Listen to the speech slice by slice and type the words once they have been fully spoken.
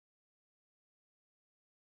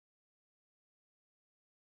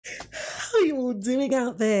How are you all doing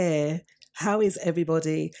out there? How is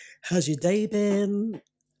everybody? How's your day been?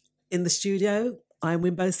 In the studio, I'm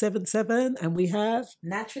Wimbo77 and we have...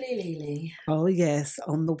 Naturally Lily. Oh yes,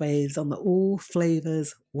 on the waves, on the all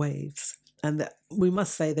flavours waves. And we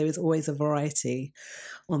must say there is always a variety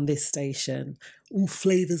on this station. All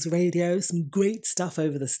Flavours Radio, some great stuff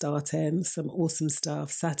over the start end, some awesome stuff.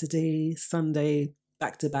 Saturday, Sunday,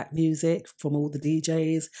 back-to-back music from all the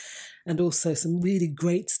DJs, and also some really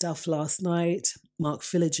great stuff last night. Mark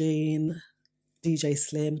Philogene, DJ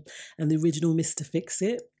Slim, and the original Mr.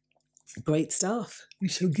 Fix-It. Great stuff. We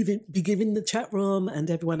shall be giving the chat room and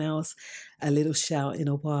everyone else a little shout in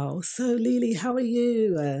a while. So, Lily, how are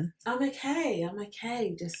you? I'm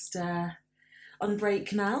okay. Just on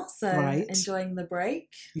break now, so enjoying the break.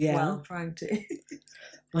 Yeah. Well, trying to.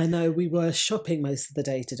 I know we were shopping most of the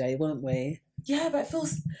day today, weren't we? Yeah, but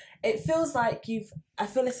it feels like I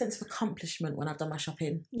feel a sense of accomplishment when I've done my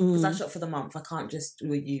shopping. Because I shop for the month. I can't just,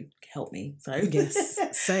 will you help me? So yes,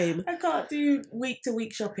 same. I can't do week to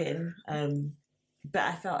week shopping. But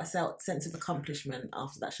I felt a sense of accomplishment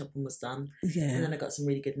after that shopping was done. Yeah. And then I got some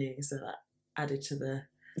really good news, so that added to the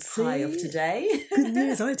high of today. Good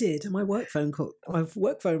news, I did. My work phone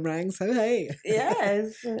rang, so hey.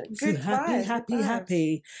 Yes. Good so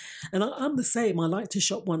happy. And I'm the same. I like to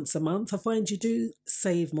shop once a month. I find you do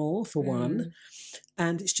save more for one.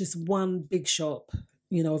 And it's just one big shop.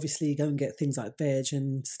 You know, obviously you go and get things like veg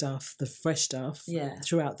and stuff, the fresh stuff,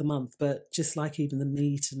 throughout the month. But just like even the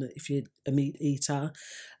meat, and if you're a meat eater,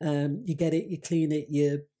 you get it, you clean it,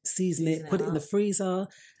 you season it, put it in the freezer,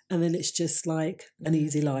 and then it's just like an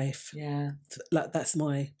easy life. Yeah. Like, that's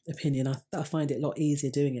my opinion. I find it a lot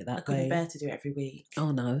easier doing it that way. I couldn't bear to do it every week.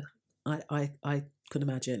 Oh, no. I could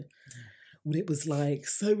imagine what it was like.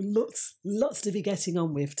 So lots to be getting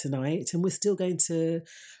on with tonight. And we're still going to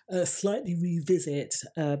slightly revisit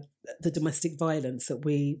the domestic violence that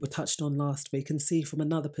we were touched on last week and see from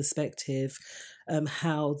another perspective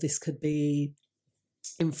how this could be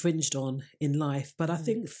infringed on in life. But I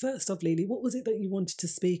think first off, Lily, what was it that you wanted to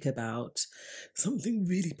speak about? Something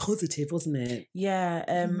really positive, wasn't it? Yeah,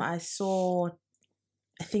 I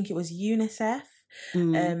think it was UNICEF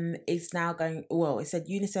is now going, well, it said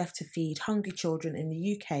UNICEF to feed hungry children in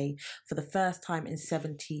the UK for the first time in a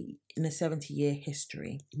 70-year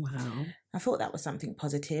history. Wow. I thought that was something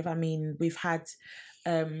positive. I mean, we've had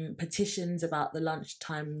petitions about the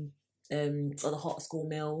lunchtime or the hot school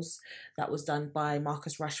meals that was done by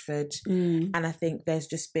Marcus Rashford, and I think there's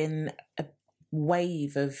just been a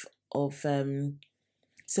wave of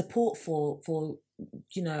support for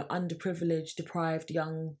underprivileged, deprived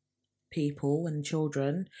young people and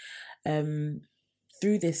children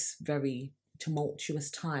through this very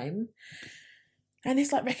tumultuous time. And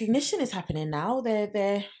it's like recognition is happening now.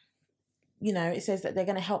 They're it says that they're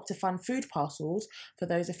going to help to fund food parcels for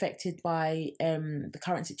those affected by the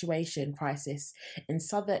current crisis in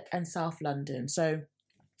Southwark and South London. So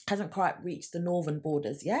hasn't quite reached the northern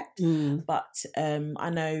borders yet, but I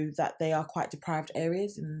know that they are quite deprived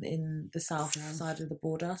areas in the south side of the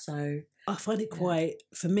border. So I find it quite,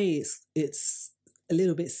 for me, it's a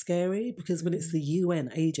little bit scary, because when it's the UN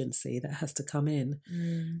agency that has to come in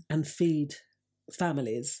and feed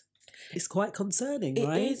families, it's quite concerning,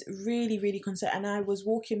 right? It is really, really concerning. And I was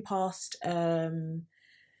walking past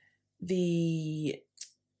the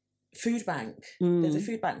food bank. There's a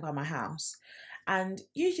food bank by my house. And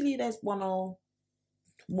usually there's one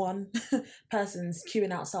person's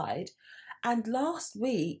queuing outside. And last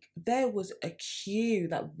week there was a queue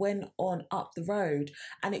that went on up the road,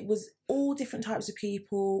 and it was all different types of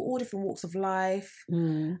people, all different walks of life.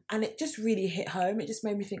 And it just really hit home. It just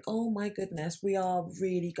made me think, oh my goodness, we are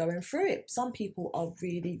really going through it. Some people are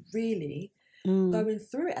really, really going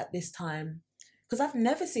through it at this time. Because I've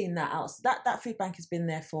never seen that out. That food bank has been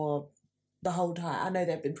there for the whole time. I know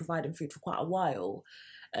they've been providing food for quite a while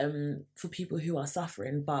for people who are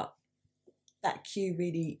suffering, but that queue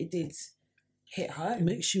really, it did hit home. It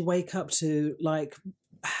makes you wake up to like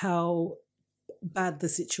how bad the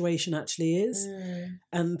situation actually is.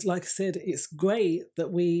 And like I said, it's great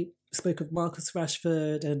that we spoke of Marcus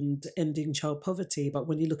Rashford and ending child poverty, but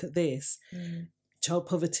when you look at this, child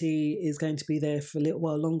poverty is going to be there for a little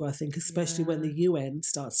while longer, I think, especially when the UN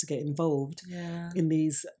starts to get involved in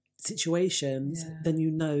these situations. Then you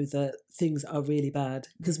know that things are really bad,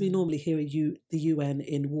 because we normally hear the UN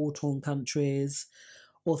in war-torn countries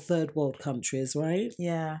or third world countries, right?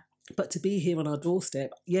 Yeah. But to be here on our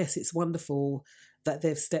doorstep, yes, it's wonderful that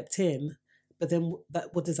they've stepped in, but then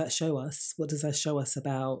what does that show us? What does that show us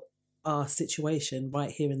about our situation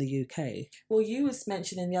right here in the UK? Well, you was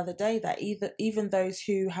mentioning the other day that even those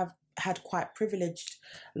who have had quite privileged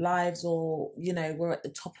lives, or, you know, were at the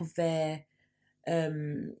top of their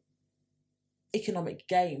economic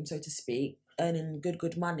game, so to speak, earning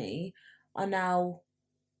good money, are now,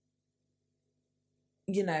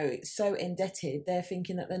 you know, so indebted, they're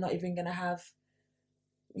thinking that they're not even going to have,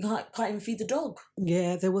 can't even feed the dog.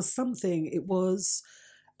 Yeah, there was something, it was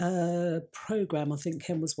a program, I think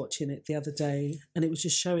Ken was watching it the other day, and it was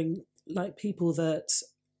just showing like people that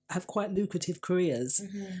have quite lucrative careers,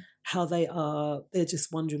 how they're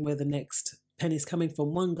just wondering where the next penny's coming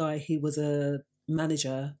from. One guy, he was a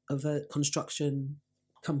manager of a construction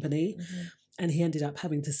company, and he ended up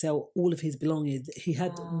having to sell all of his belongings. He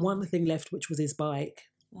had one thing left, which was his bike,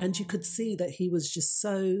 and you could see that he was just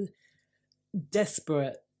so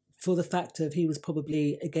desperate for the fact of he was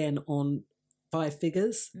probably again on 5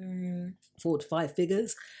 figures, 4 to 5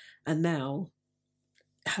 figures, and now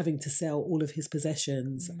having to sell all of his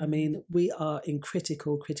possessions. I mean, we are in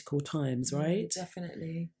critical times, right?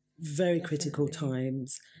 Definitely. Very critical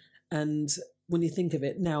times. And when you think of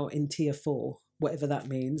it now in tier 4, whatever that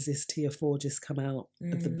means, this tier 4 just come out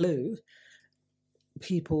of the blue,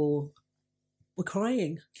 people were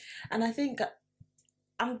crying. And I think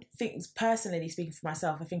personally speaking for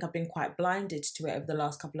myself, I think I've been quite blinded to it over the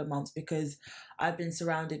last couple of months, because I've been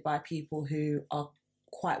surrounded by people who are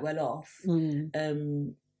quite well off.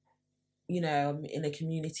 You know, I'm in a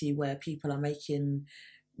community where people are making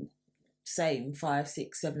same 5,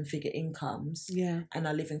 6, 7 figure incomes, and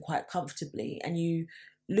are living quite comfortably. And you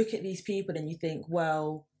look at these people and you think,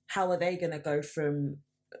 well, how are they going to go from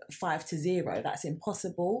 5 to 0? That's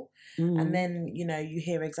impossible. And then, you know, you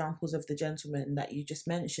hear examples of the gentleman that you just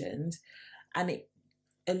mentioned, and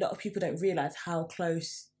a lot of people don't realize how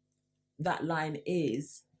close that line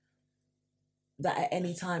is, that at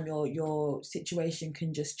any time your situation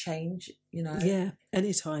can just change, you know.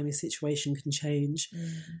 Anytime your situation can change.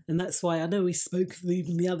 And that's why I know we spoke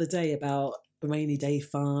even the other day about the rainy day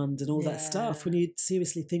fund and all that stuff. When you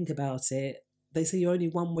seriously think about it, they say you're only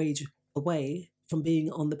one wage away from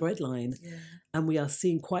being on the breadline. And we are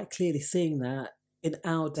quite clearly seeing that in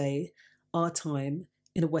our day, our time,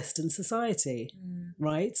 in a Western society,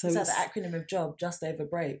 right? So it's like the acronym of job, just over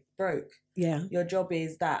broke. Yeah. Your job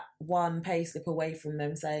is that one pay slip away from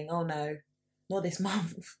them saying, oh no, not this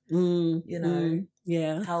month. You know?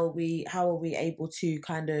 How are we able to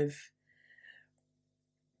kind of,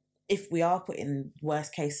 if we are put in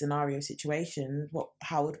worst case scenario situation,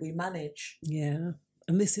 how would we manage? Yeah.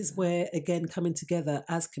 And this is where, again, coming together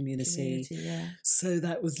as community. So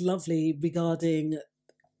that was lovely regarding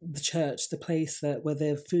the church, the place where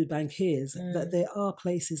the food bank is, that there are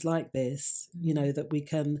places like this, you know, that we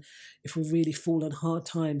can, if we really fall on hard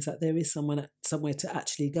times, that there is somewhere to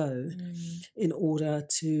actually go in order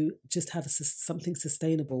to just have something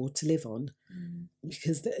sustainable to live on.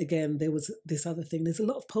 Because again, there was this other thing, there's a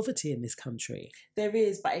lot of poverty in this country. There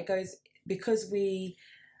is, but it goes, because we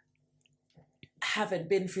haven't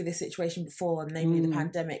been through this situation before, namely the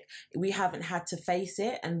pandemic, we haven't had to face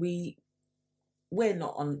it, and we're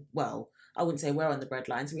not on, well, I wouldn't say we're on the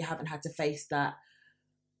breadlines. We haven't had to face that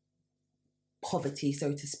poverty,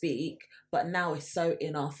 so to speak. But now it's so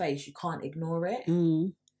in our face, you can't ignore it.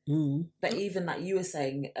 But even like you were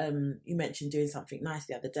saying, you mentioned doing something nice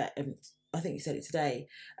the other day. I think you said it today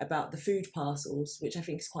about the food parcels, which I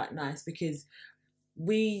think is quite nice, because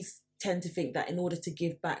we tend to think that in order to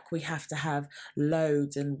give back, we have to have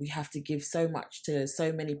loads and we have to give so much to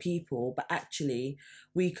so many people. But actually,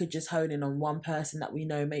 we could just hone in on one person that we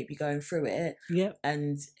know may be going through it.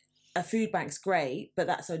 And a food bank's great, but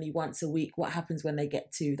that's only once a week. What happens when they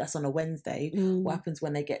get to, that's on a Wednesday, what happens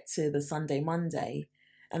when they get to the Sunday, Monday,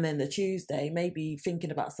 and then the Tuesday, maybe thinking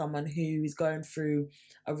about someone who's going through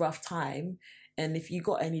a rough time. And if you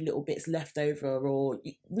got any little bits left over, or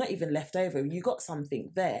not even left over, you got something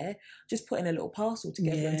there, just putting a little parcel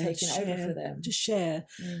together and taking it over for them. Just share.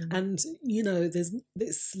 And, you know,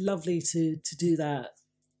 it's lovely to do that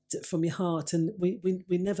from your heart. And we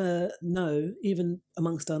never know, even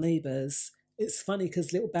amongst our neighbours. It's funny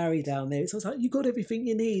because little Barry down there, it's like, you got everything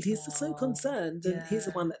you need. He's so concerned, and he's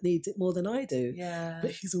the one that needs it more than I do.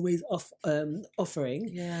 But he's always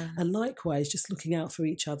offering. And likewise, just looking out for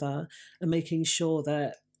each other and making sure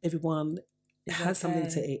that everyone has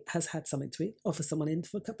something to eat, has had something to eat, offer someone in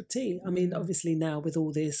for a cup of tea. I mean, obviously now with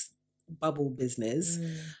all this bubble business,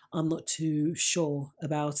 I'm not too sure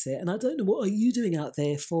about it. And I don't know, what are you doing out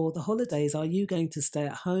there for the holidays? Are you going to stay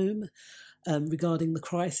at home regarding the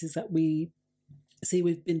crisis that we See,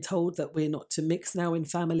 we've been told that we're not to mix now in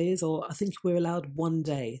families, or I think we're allowed one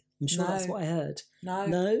day. I'm sure that's what I heard.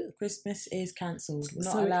 No. Christmas is cancelled. We're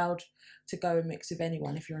not allowed to go and mix with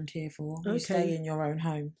anyone if you're in Tier 4. You stay in your own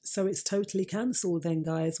home. So it's totally cancelled then,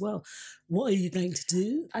 guys. Well, what are you going to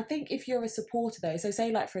do? I think if you're a supporter though, so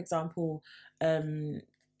say like, for example,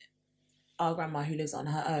 our grandma who lives on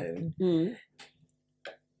her own,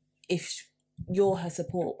 if you're her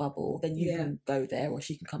support bubble, then you can go there or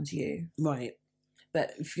she can come to you. Right.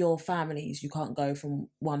 But if you're families, you can't go from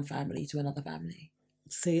one family to another family.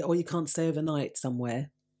 See, or you can't stay overnight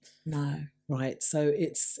somewhere. No. Right. So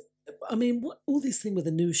it's, I mean, all this thing with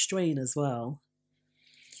the new strain as well.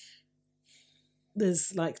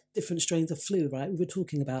 There's like different strains of flu, right? We were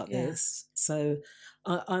talking about this. So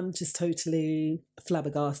I'm just totally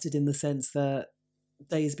flabbergasted in the sense that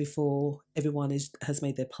days before everyone has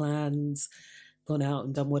made their plans, gone out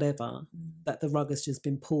and done whatever, that the rug has just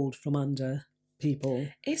been pulled from under people.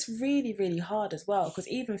 It's really, really hard as well, because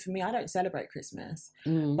even for me, I don't celebrate Christmas,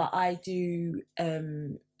 but I do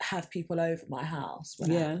have people over my house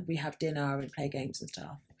when we have dinner and play games and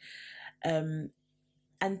stuff.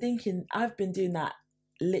 And thinking, I've been doing that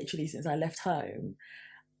literally since I left home,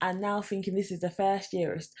 and now thinking this is the first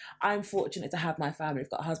year. I'm fortunate to have my family. I've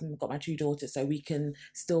got a husband, I've got my 2 daughters, so we can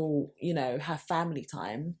still, have family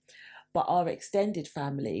time. But our extended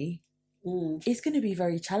family, it's going to be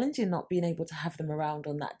very challenging not being able to have them around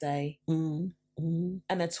on that day. And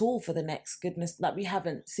at all for the next, goodness, like we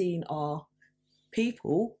haven't seen our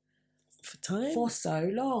people for so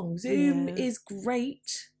long. Zoom is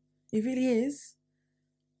great. It really is.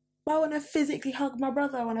 But I want to physically hug my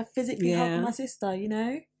brother. I want to physically hug my sister,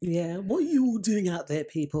 Yeah. What are you all doing out there,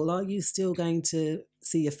 people? Are you still going to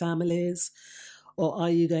see your families? Or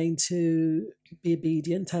are you going to be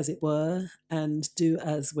obedient, as it were, and do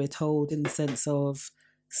as we're told in the sense of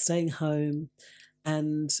staying home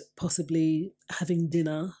and possibly having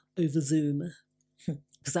dinner over Zoom?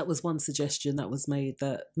 Because that was one suggestion that was made,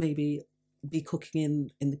 that maybe be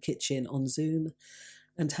cooking in the kitchen on Zoom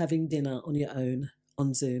and having dinner on your own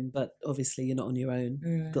on Zoom. But obviously you're not on your own.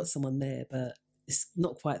 You've got someone there, but it's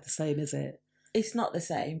not quite the same, is it? It's not the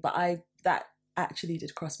same, but that actually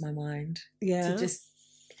did cross my mind. To just,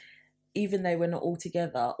 even though we're not all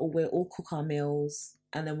together, or we'll all cook our meals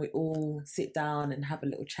and then we all sit down and have a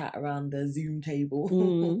little chat around the Zoom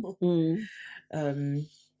table.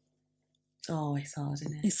 Oh, it's hard,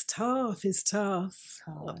 isn't it? It's tough. It's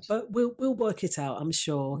hard. But we'll work it out, I'm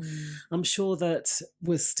sure. I'm sure that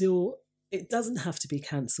we're still, it doesn't have to be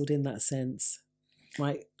cancelled in that sense.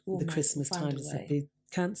 Right? The Christmas time doesn't be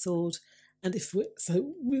cancelled. And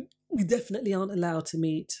we definitely aren't allowed to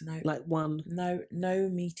meet like one. No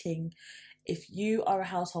meeting. If you are a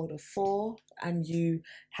household of 4 and you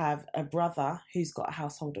have a brother who's got a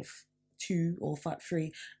household of 2 or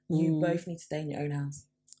 3, you both need to stay in your own house.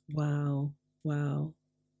 Wow.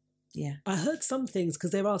 Yeah. I heard some things,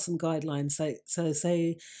 because there are some guidelines. So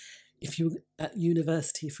say if you're at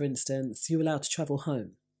university, for instance, you're allowed to travel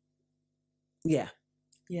home. Yeah.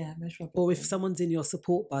 Yeah, most probably. Or if someone's in your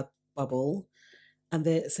support bubble, and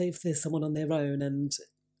say if there's someone on their own and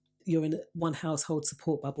you're in one household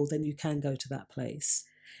support bubble, then you can go to that place.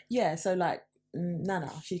 Yeah, so like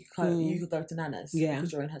Nana, you could go to Nana's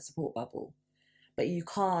because you're in her support bubble. But you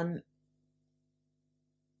can't,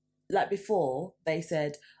 like before, they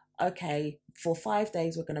said, okay, for 5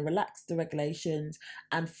 days we're going to relax the regulations,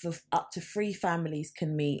 and for up to 3 families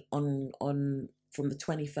can meet on from the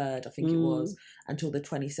 23rd, I think it was, until the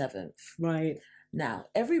 27th. Right. Now,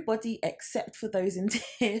 everybody except for those in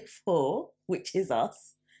Tier 4, which is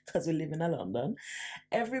us, because we live in London,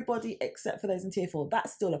 everybody except for those in Tier 4, that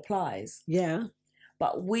still applies. Yeah.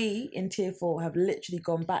 But we in Tier 4 have literally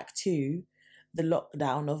gone back to the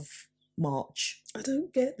lockdown of March. I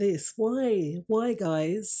don't get this. Why,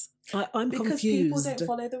 guys? I'm confused. Because people don't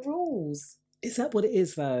follow the rules. Is that what it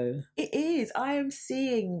is, though? It is. I am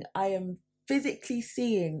physically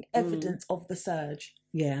seeing evidence of the surge.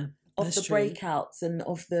 Yeah. Of the breakouts and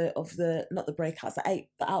of the not the breakouts, the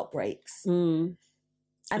outbreaks. And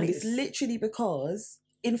it's literally because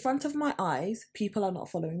in front of my eyes, people are not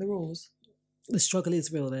following the rules. The struggle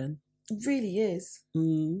is real then. It really is.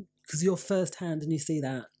 Because you're first hand and you see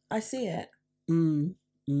that. I see it.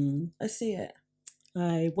 I see it.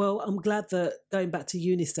 Well, I'm glad that, going back to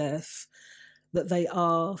UNICEF, that they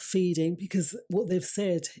are feeding, because what they've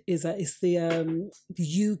said is that it's the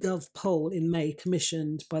YouGov poll in May,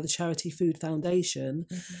 commissioned by the Charity Food Foundation,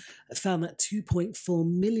 found that 2.4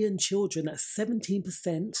 million children, that's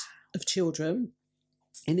 17% of children,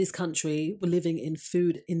 in this country were living in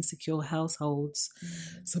food insecure households.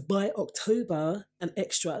 So by October, an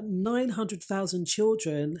extra 900,000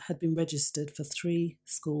 children had been registered for 3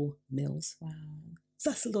 school meals. Wow.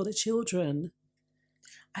 That's a lot of children.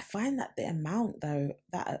 I find that the amount, though,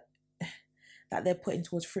 that they're putting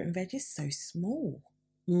towards fruit and veg is so small.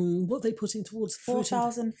 What are they putting towards fruit?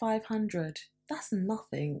 4,500. That's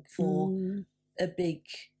nothing for a big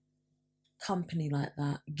company like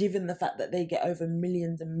that, given the fact that they get over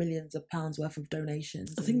millions and millions of pounds worth of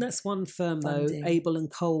donations. I think that's one firm funding. though, Abel and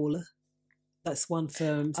Cole. That's one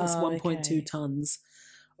firm. So that's 1.2 tons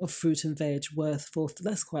of fruit and veg worth for.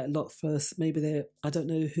 That's quite a lot for us. Maybe I don't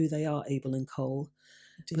know who they are, Abel and Cole,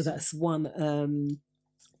 but that's one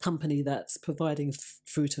company that's providing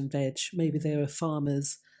fruit and veg. Maybe they're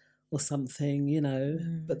farmers or something, you know.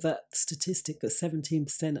 But that statistic that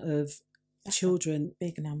 17% of that's children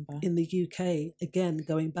big number in the UK, again,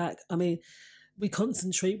 going back, I mean, we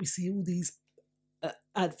see all these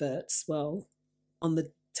adverts, well, on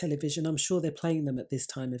the television. I'm sure they're playing them at this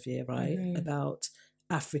time of year, right? About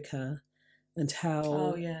Africa and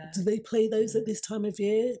how do they play those at this time of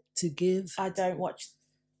year to give? I don't watch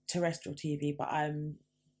terrestrial TV, but I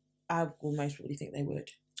will most probably think they would.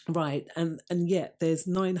 Right, and yet there's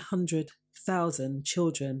 900,000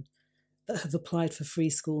 children that have applied for free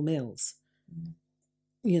school meals.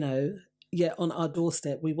 You know, yet on our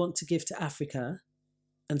doorstep, we want to give to Africa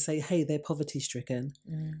and say, hey, they're poverty stricken.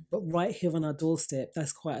 But right here on our doorstep,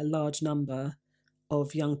 that's quite a large number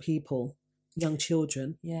of young people, young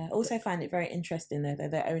children. Yeah, also find it very interesting though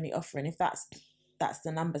that they're only offering, if that's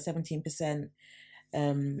the number, 17%,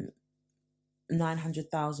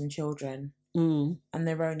 900,000 children, and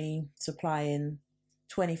they're only supplying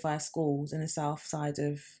 25 schools in the south side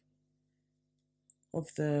of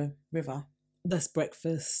the river. That's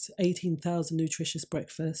breakfast, 18,000 nutritious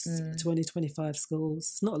breakfasts, 25 schools.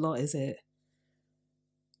 It's not a lot, is it?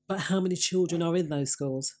 But how many children are in those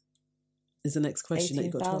schools? Is the next question 18, that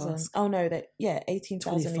you've got to ask. Oh no,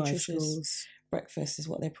 18,000 nutritious breakfasts is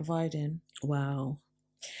what they're providing. Wow.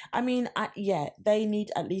 I mean, they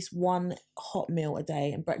need at least one hot meal a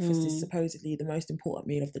day, and breakfast is supposedly the most important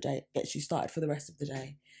meal of the day. It gets you started for the rest of the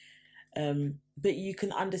day. But you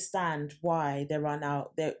can understand why they run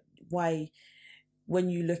out. Why, when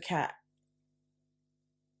you look at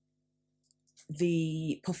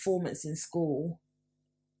the performance in school,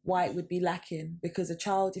 why it would be lacking. Because a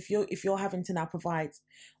child, if you're having to now provide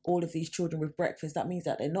all of these children with breakfast, that means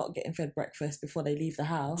that they're not getting fed breakfast before they leave the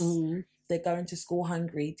house. They're going to school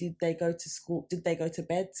hungry. Did they go to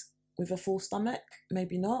bed with a full stomach?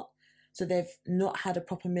 Maybe not. So they've not had a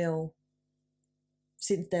proper meal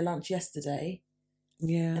since their lunch yesterday.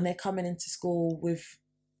 Yeah. And they're coming into school with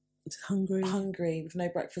hungry with no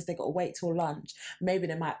breakfast. They got to wait till lunch. Maybe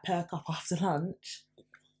they might perk up after lunch.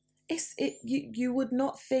 You would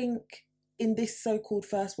not think in this so-called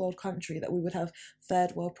first world country that we would have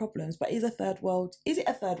third world problems. But is it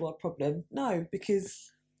a third world problem? No,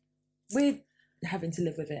 because we're having to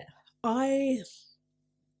live with it. I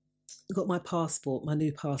got my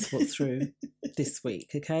new passport through this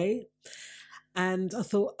week, okay? And I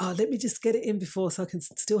thought, let me just get it in before so I can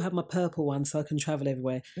still have my purple one so I can travel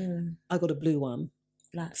everywhere. I got a blue one.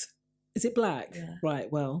 Black. Is it black? Yeah.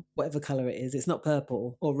 Right, well, whatever colour it is, it's not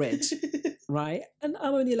purple or red, right? And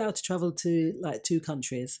I'm only allowed to travel to like 2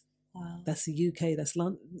 countries. Wow. That's the UK, that's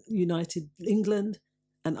United England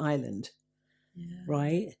and Ireland,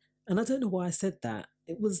 right? And I don't know why I said that.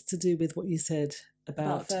 It was to do with what you said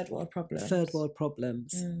about third world problems. Third world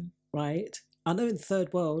problems, right? I know in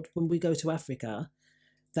third world, when we go to Africa,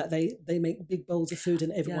 that they make big bowls of food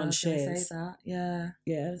and everyone shares. Say that. Yeah.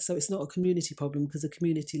 Yeah. So it's not a community problem because the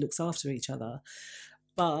community looks after each other.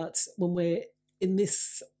 But when we're in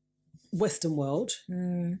this Western world,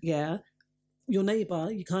 your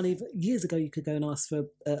neighbour, you can't even. Years ago, you could go and ask for.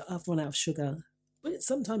 I've run out of sugar, but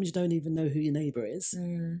sometimes you don't even know who your neighbour is.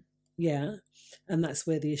 Yeah, and that's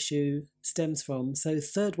where the issue stems from. So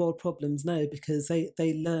third world problems, no, because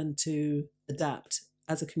they learn to adapt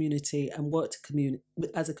as a community and work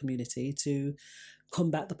as a community to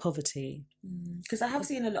combat the poverty. Because I have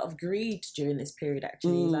seen a lot of greed during this period,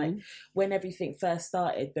 actually. Like when everything first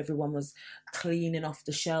started, everyone was cleaning off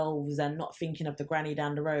the shelves and not thinking of the granny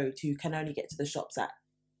down the road who can only get to the shops at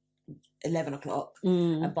 11 o'clock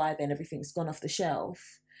and by then everything's gone off the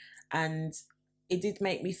shelf. And it did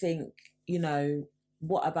make me think,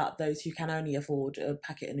 what about those who can only afford a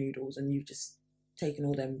packet of noodles and you've just taken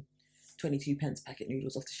all them 22 pence packet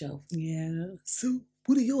noodles off the shelf? Yeah. So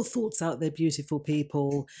what are your thoughts out there, beautiful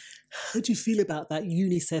people? How do you feel about that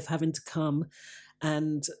UNICEF having to come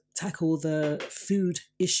and tackle the food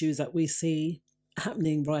issues that we see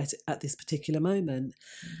happening right at this particular moment.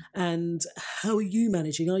 And how are you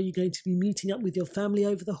managing? Are you going to be meeting up with your family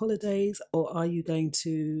over the holidays, or are you going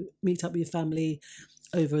to meet up with your family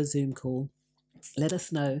over a Zoom call? Let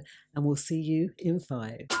us know, and we'll see you in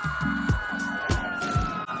 5. Hi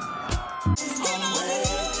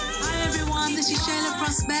everyone, this is Shayla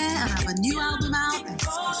Prosper, and I have a new album out, and it's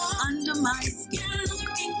called Under My Skin.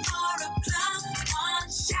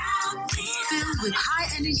 It's filled with high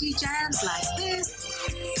energy jams like this.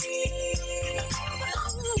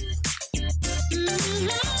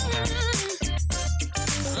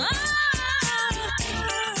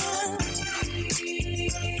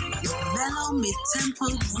 Mellow mid-tempo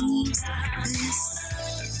grooves like this.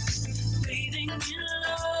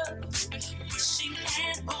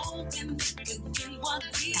 And with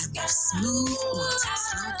smooth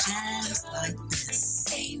multi-slow jams like this.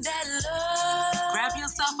 Grab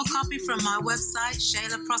yourself a copy from my website,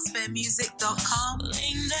 ShaylaProsperMusic.com,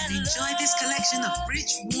 and enjoy this collection of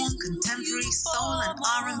rich, warm, contemporary soul and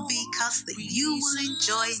R&B cuts that you will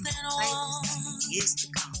enjoy in your playlist for years to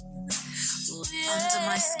come. Under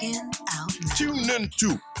My Skin, out now. Tune in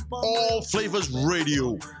to All Flavors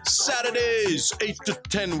Radio, Saturdays 8 to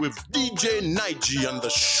 10 with DJ Nige on the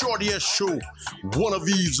Shortiest Show, one of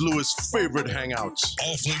Eves Lewis' favorite hangouts.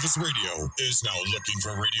 All Flavors Radio is now looking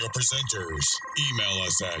for radio presenters. Email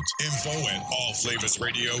us at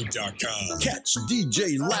info@allflavorsradio.com. Catch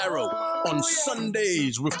DJ Laro on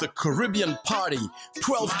Sundays with the Caribbean Party,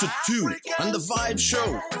 12 to 2, and the Vibe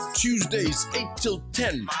Show, Tuesdays 8 till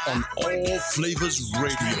 10 on All Flavors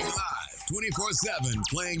Radio. 24/7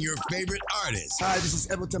 playing your favorite artists. Hi, this is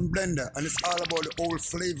Everton Blender, and it's all about the Old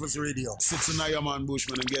Flavors Radio. Sits in your man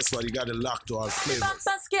Bushman, and guess what? You got it locked to All Flavors.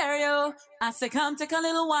 I scare you. I say, come take a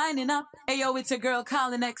little winding up. Hey, yo, it's your girl,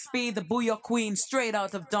 Colin XP, the Booyah Queen, straight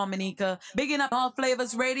out of Dominica. Bigging up All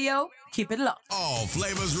Flavors Radio. Keep it locked. All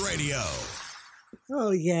Flavors Radio.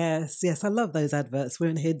 Oh, yes. Yes, I love those adverts.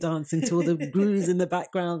 We're in here dancing to all the grooves in the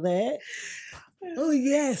background there. Oh,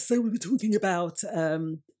 yes. So we were talking about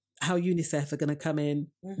how UNICEF are going to come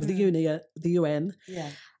in with the UN,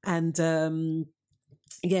 and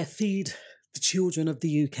feed the children of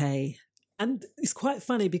the UK. And it's quite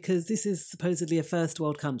funny because this is supposedly a first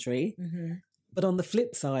world country, but on the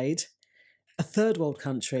flip side, a third world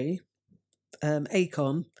country,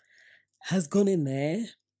 Akon, has gone in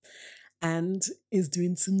there and is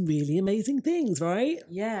doing some really amazing things, right?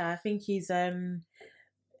 Yeah, I think he's done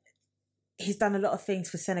a lot of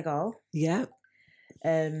things for Senegal. Yeah.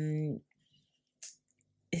 Isn't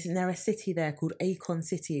there a city there called Akon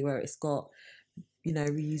City where it's got,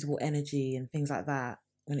 reusable energy and things like that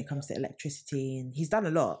when it comes to electricity? And he's done a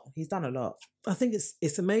lot. I think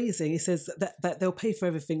it's amazing. It says that they'll pay for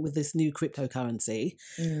everything with this new cryptocurrency,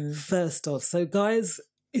 first off. So guys,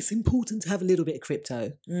 it's important to have a little bit of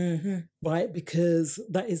crypto, right? Because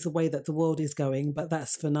that is the way that the world is going, but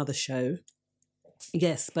that's for another show.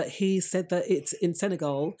 Yes, but he said that it's in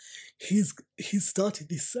Senegal. He's started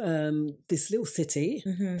this little city,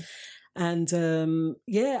 and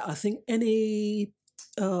I think any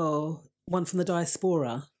one from the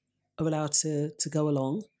diaspora are allowed to go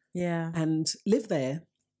along, and live there.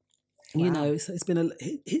 Wow. So it's been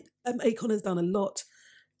Akon has done a lot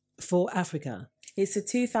for Africa. It's a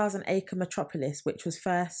 2,000-acre metropolis, which was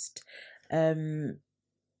first.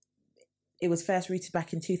 It was first rooted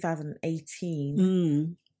back in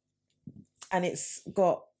 2018. And it's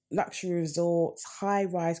got luxury resorts,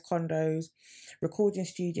 high-rise condos, recording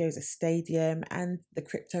studios, a stadium, and the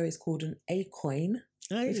crypto is called an A-coin,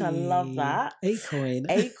 which I love that. A-coin.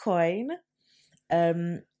 A-coin.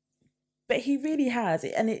 But he really has.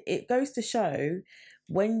 And it goes to show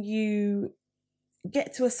when you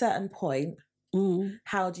get to a certain point,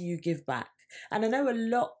 how do you give back? And I know a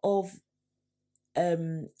lot of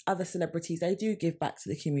other celebrities, they do give back to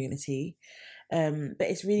the community, but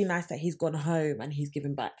it's really nice that he's gone home and he's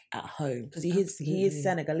given back at home, because he is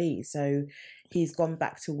Senegalese, so he's gone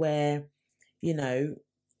back to where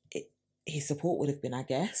his support would have been, I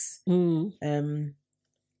guess. And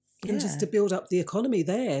just to build up the economy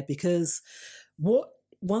there, because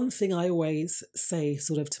one thing I always say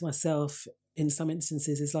sort of to myself in some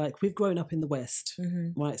instances is like, we've grown up in the West,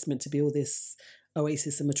 right? It's meant to be all this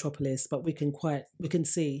oasis and metropolis, but we can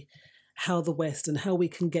see how the West and how we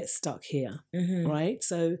can get stuck here, right?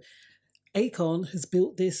 So Akon has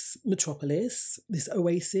built this metropolis, this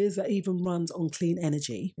oasis that even runs on clean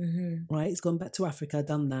energy, right? He's gone back to Africa,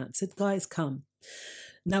 done that, said, guys, come.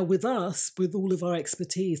 Now with us, with all of our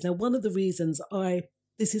expertise, now one of the reasons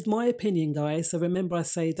this is my opinion, guys, so remember I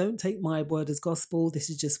say, don't take my word as gospel, this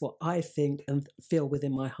is just what I think and feel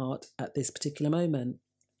within my heart at this particular moment.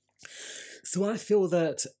 So I feel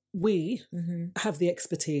that we have the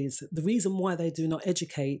expertise. The reason why they do not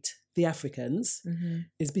educate the Africans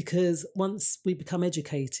is because once we become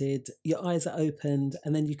educated, your eyes are opened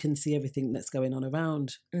and then you can see everything that's going on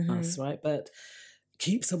around us, right? But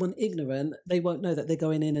keep someone ignorant, they won't know that they're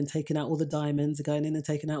going in and taking out all the diamonds, they're going in and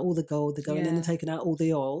taking out all the gold, they're going in and taking out all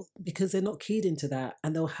the oil, because they're not keyed into that,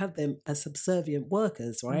 and they'll have them as subservient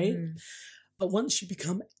workers, right? But once you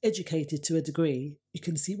become educated to a degree, you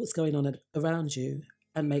can see what's going on around you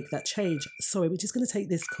and make that change. Sorry, we're just going to take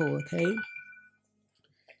this call, okay?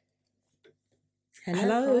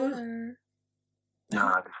 Hello?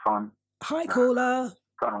 No, it's fun. Hi, caller.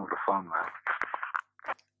 Got on with the phone, man.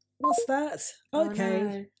 What's that? Okay.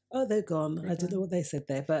 no. Oh, they're gone. They're I don't know gone. what they said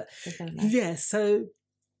there, but Okay. yeah, so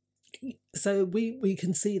we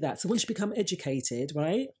can see that. So once you become educated,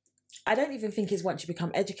 right? I don't even think it's once you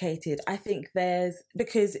become educated. I think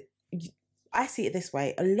because I see it this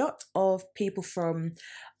way, a lot of people from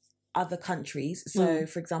other countries, so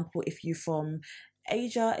for example, if you're from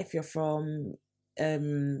Asia, if you're from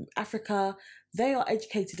Africa, they are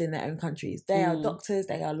educated in their own countries. They are doctors,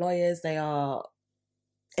 they are lawyers, they are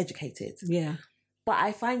educated. Yeah. But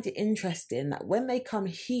I find it interesting that when they come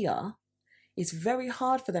here, it's very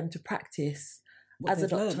hard for them to practice What as a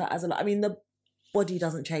they've doctor, learned. I mean, the body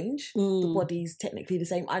doesn't change. The body's technically the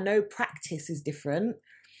same. I know practice is different.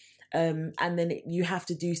 And then you have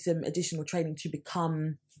to do some additional training to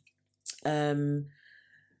become, to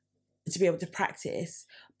be able to practice.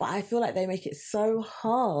 But I feel like they make it so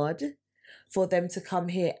hard for them to come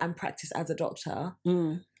here and practice as a doctor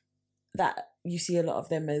that you see a lot of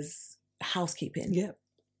them as housekeeping. Yeah.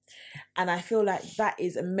 And I feel like that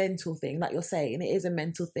is a mental thing, like you're saying, it is a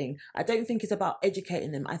mental thing. I don't think it's about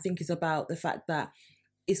educating them. I think it's about the fact that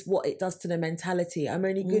it's what it does to the mentality. I'm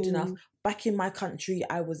only good enough. Back in my country,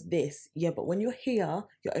 I was this. Yeah, but when you're here,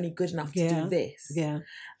 you're only good enough to do this. Yeah.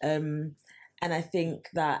 And I think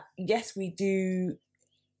that, yes, we do.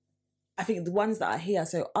 I think the ones that are here,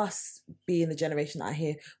 so us being the generation that are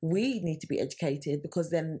here, we need to be educated,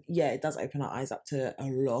 because then, yeah, it does open our eyes up to a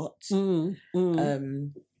lot.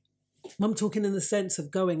 I'm talking in the sense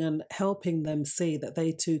of going and helping them see that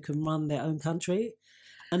they too can run their own country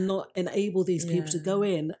and not enable these people to go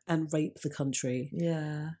in and rape the country.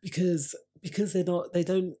 Yeah. Because they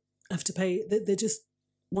don't have to pay, they just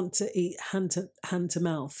want to eat hand to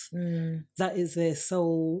mouth. That is their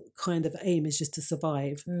sole kind of aim, is just to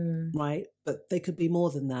survive, right? But they could be more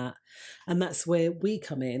than that. And that's where we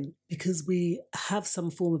come in, because we have some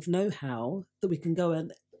form of know-how that we can go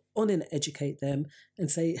and educate them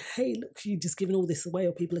and say, hey, look, you're just giving all this away,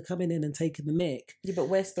 or people are coming in and taking the mick. Yeah, but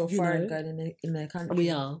we're still foreign going in their country. We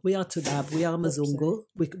are Tubab, we are Mzungu.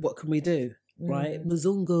 What can we do, right?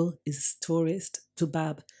 Mzungu is tourist,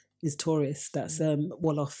 Tubab is tourist. That's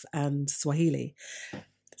Wolof and Swahili.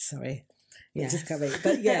 Sorry. Yes. Just coming.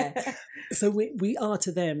 But yeah, so we are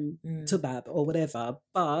to them Tubab or whatever,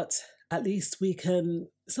 but at least we can,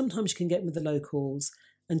 sometimes you can get with the locals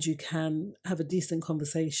and you can have a decent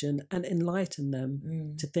conversation and enlighten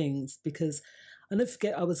them to things. Because I never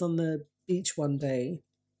forget, I was on the beach one day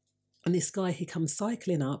and this guy, he comes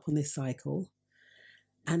cycling up on this cycle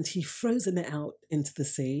and he throws a net out into the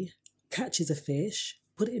sea, catches a fish,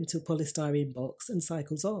 put it into a polystyrene box and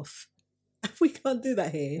cycles off. We can't do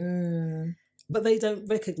that here. But they don't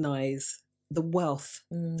recognise the wealth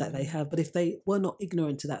that they have. But if they were not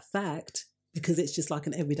ignorant to that fact, because it's just like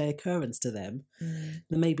an everyday occurrence to them,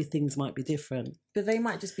 then maybe things might be different. But they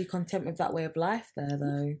might just be content with that way of life there,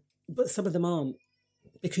 though. But some of them aren't,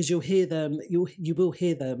 because you'll hear them, you will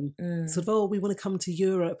hear them sort of, oh, we want to come to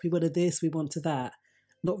Europe, we want to this, we want to that,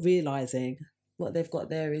 not realising what they've got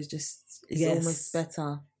there is just, it's almost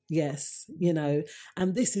better. Yes,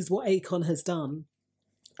 and this is what Akon has done.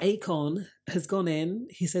 Akon has gone in,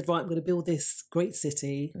 he said, right, I'm going to build this great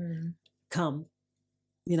city, come.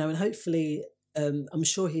 And hopefully, I'm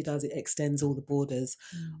sure he does, it extends all the borders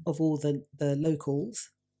of all the locals,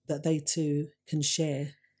 that they too can share.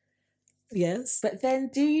 Yes. But then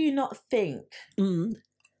do you not think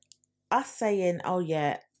us saying, oh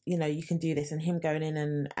yeah, you can do this, and him going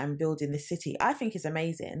in and building this city, I think is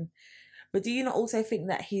amazing. But do you not also think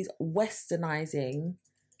that he's westernizing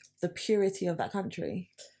the purity of that country?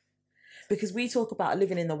 Because we talk about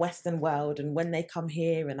living in the Western world and when they come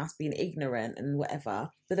here and us being ignorant and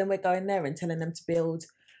whatever, but then we're going there and telling them to build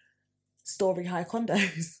story high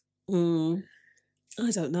condos.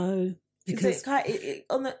 I don't know. Because so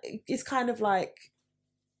it's kind of like,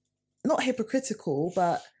 not hypocritical,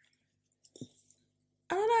 but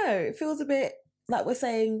I don't know, it feels a bit like we're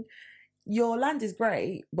saying, your land is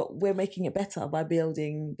great, but we're making it better by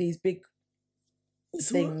building these big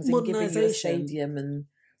things and giving you a stadium, and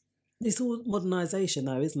it's all modernisation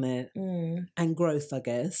though, isn't it? And growth, I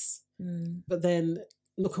guess. But then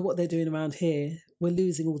look at what they're doing around here. We're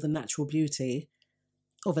losing all the natural beauty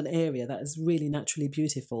of an area that is really naturally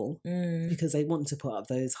beautiful because they want to put up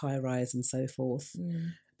those high rise and so forth.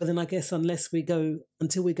 But then I guess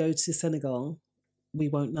until we go to Senegal, we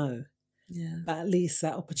won't know. Yeah. But at least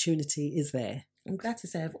that opportunity is there. I'm glad to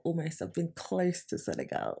say I've been close to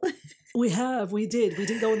Senegal. We did. We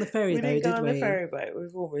didn't go on the ferry though, did we? On the ferry boat.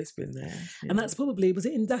 We've almost been there. Yeah. And that's probably, was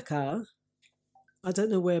it in Dakar? I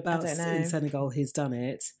don't know whereabouts in Senegal he's done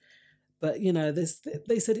it. But, you know,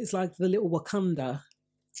 they said it's like the little Wakanda,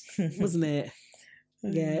 wasn't it?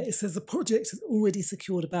 Yeah, it says the project has already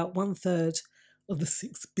secured about 1/3 of the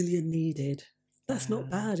 6 billion needed. That's not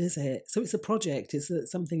bad, is it? So it's a project, it's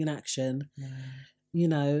something in action, you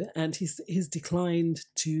know, and he's declined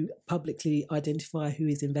to publicly identify who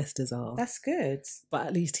his investors are. That's good. But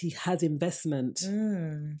at least he has investment,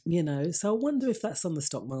 you know. So I wonder if that's on the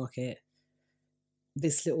stock market,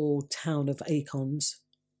 this little town of Akons.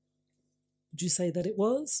 Would you say that it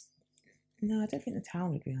was? No, I don't think the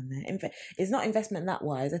town would be on there. It's not investment that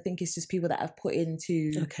wise. I think it's just people that have put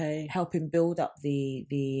into helping build up the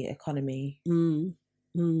economy. You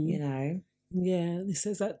know? Yeah, it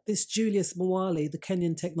says that this Julius Mwali, the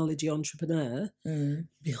Kenyan technology entrepreneur,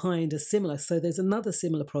 behind a similar, so there's another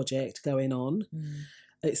similar project going on.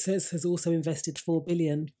 It says has also invested 4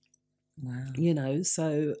 billion. Wow. You know,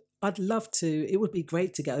 so I'd love to, it would be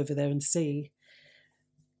great to get over there and see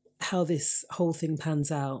how this whole thing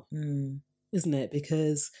pans out, isn't it?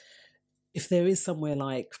 Because if there is somewhere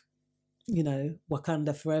like, you know,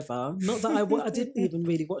 Wakanda Forever, not that I didn't even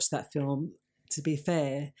really watch that film, to be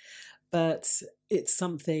fair, but it's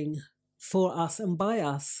something for us and by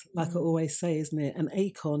us, like I always say, isn't it? And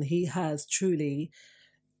Akon, he has truly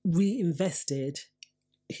reinvested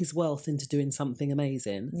his wealth into doing something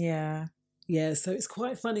amazing. Yeah. Yeah, so it's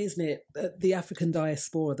quite funny, isn't it? The African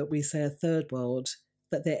diaspora that we say a third world,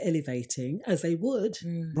 that they're elevating, as they would,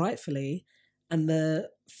 rightfully, and the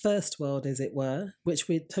first world, as it were, which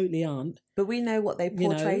we totally aren't. But we know what they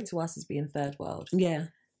portray to us as being third world. Yeah.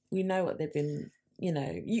 We know what they've been, you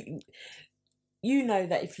know, you know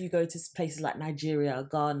that if you go to places like Nigeria,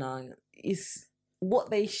 Ghana, is what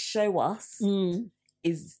they show us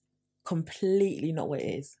is completely not what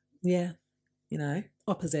it is. Yeah. You know?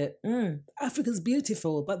 Opposite. Africa's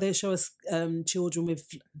beautiful, but they show us children with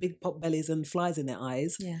big pot bellies and flies in their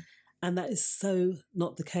eyes. Yeah. And that is so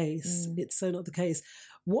not the case. It's so not the case.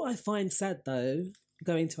 What I find sad, though,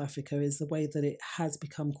 going to Africa is the way that it has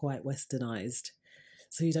become quite westernized.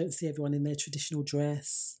 So you don't see everyone in their traditional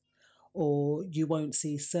dress, or you won't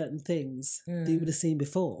see certain things that you would have seen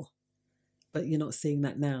before. But you're not seeing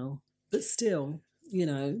that now. But still, you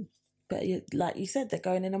know. But like you said, they're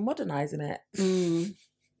going in and modernising it.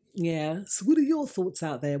 Yeah. So what are your thoughts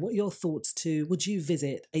out there? What are your thoughts too? Would you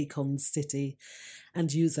visit Akon's city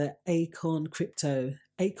and use a Akon crypto?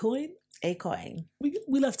 Acoin? Acoin.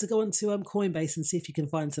 We'll have to go onto Coinbase and see if you can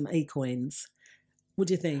find some Acoins. What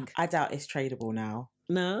do you think? I doubt it's tradable now.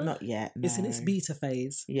 No? Not yet, no. It's in its beta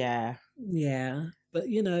phase. Yeah. Yeah. But,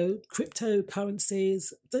 you know,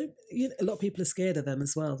 cryptocurrencies, a lot of people are scared of them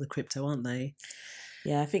as well, the crypto, aren't they?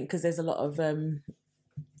 Yeah, I think because there's a lot of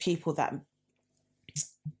people that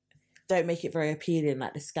don't make it very appealing,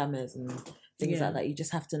 like the scammers and things like that. You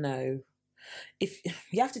just have to know. If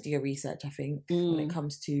you have to do your research, I think, when it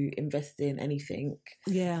comes to investing in anything.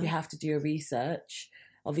 Yeah. You have to do your research.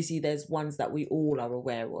 Obviously, there's ones that we all are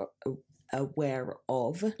aware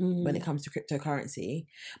of when it comes to cryptocurrency,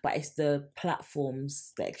 but it's the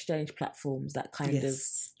platforms, the exchange platforms that kind of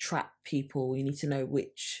trap people. You need to know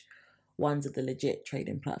which ones are the legit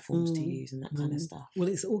trading platforms to use and that kind of stuff. Well,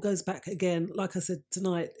 it all goes back again, like I said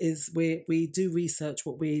tonight, is we do research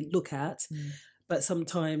what we look at, but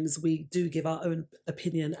sometimes we do give our own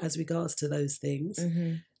opinion as regards to those things.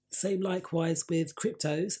 Same likewise with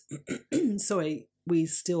cryptos. Sorry, we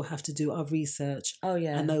still have to do our research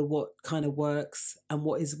and know what kind of works and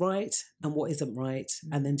what is right and what isn't right,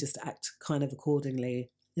 and then just act kind of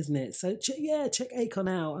accordingly, isn't it? So check Akon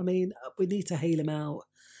out. I mean, we need to hail him out.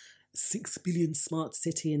 6 billion smart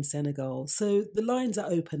city in Senegal. So the lines are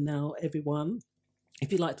open now, everyone.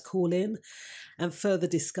 If you'd like to call in and further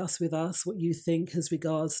discuss with us what you think as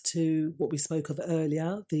regards to what we spoke of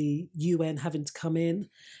earlier, the UN having to come in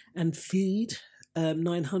and feed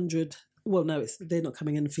 900. Well, no, they're not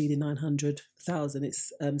coming in and feeding 900,000.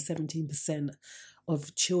 It's 17%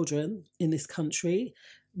 of children in this country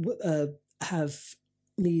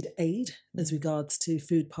need aid as regards to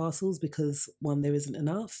food parcels because, one, there isn't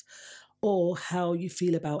enough, or how you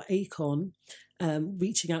feel about Akon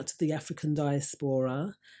reaching out to the African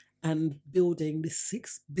diaspora and building this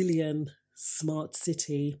 6 billion smart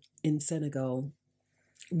city in Senegal.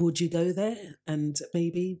 Would you go there and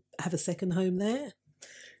maybe have a second home there?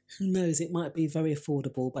 Who knows? It might be very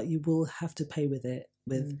affordable, but you will have to pay with it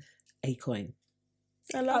with a coin.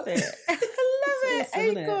 I love it. I love it.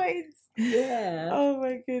 Awesome, A coins. Yeah. Oh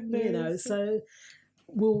my goodness. You know, so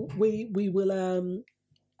we will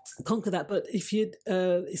conquer that. But if you,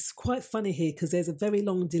 it's quite funny here because there's a very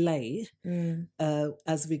long delay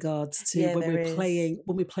as regards to when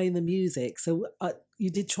we're playing the music. So you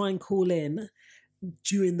did try and call in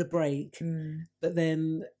during the break, but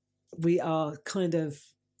then we are kind of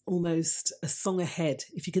almost a song ahead,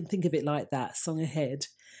 if you can think of it like that, song ahead.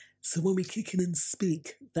 So when we kick in and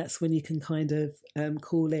speak, that's when you can kind of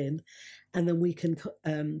call in, and then we can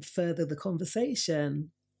further the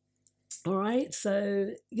conversation. All right.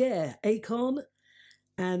 So yeah, Akon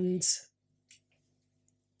and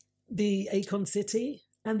the Akon City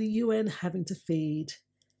and the UN having to feed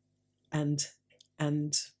and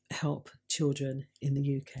help children in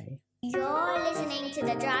the UK. You're listening to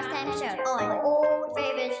the Drive Time Show on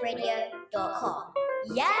allfavorsradio.com.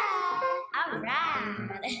 Yeah, all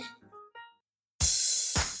right.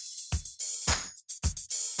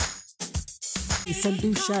 St.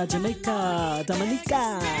 Lucia, Jamaica,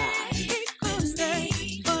 Dominica.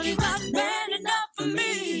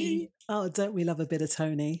 Oh, don't we love a bit of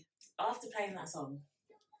Tony? After playing that song,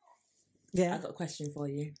 yeah, I got a question for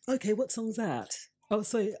you. Okay, what song's that? Oh,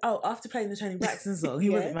 sorry. Oh, after playing the Tony Braxton song, he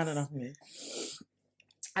wasn't man enough for me.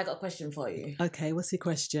 I got a question for you. Okay, what's your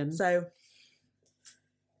question? So,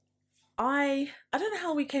 I don't know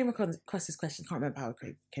how we came across this question. Can't remember how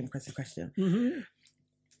we came across this question. Mm-hmm.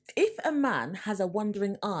 If a man has a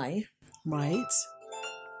wandering eye, right,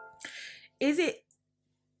 is it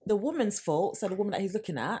the woman's fault, so the woman that he's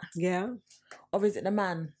looking at, yeah, or is it the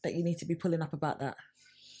man that you need to be pulling up about that?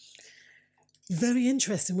 Very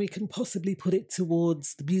interesting. We can possibly put it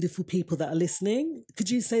towards the beautiful people that are listening. Could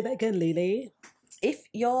you say that again, Lily? If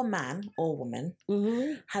your man or woman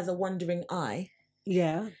has a wandering eye,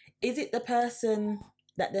 yeah, is it the person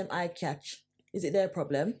that them eye catch? Is it their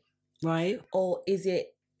problem? Right. Or is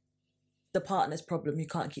it the partner's problem who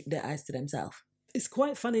can't keep their eyes to themselves? It's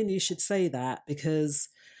quite funny you should say that, because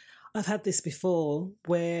I've had this before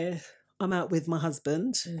where I'm out with my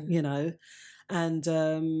husband, you know, and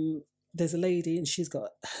there's a lady and she's got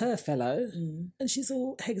her fellow and she's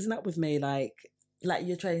all hexing up with me like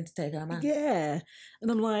you're trying to take her man. Yeah.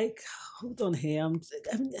 And I'm like, hold on here.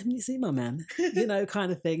 Haven't you seen my man? You know,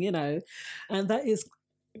 kind of thing, you know. And that is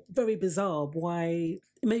very bizarre. Why?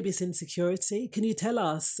 Maybe it's insecurity. Can you tell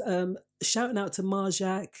us? Shouting out to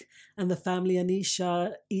Marjak and the family,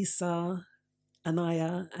 Anisha, Isa,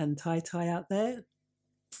 Anaya and Tai out there.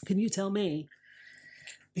 Can you tell me?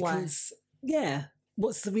 Because, yeah,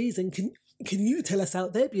 what's the reason? Can you tell us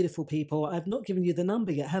out there, beautiful people? I've not given you the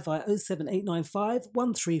number yet, have I? 07895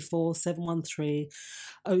 134 713.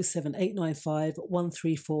 07895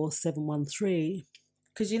 134 713.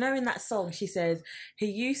 Because you know in that song she says, he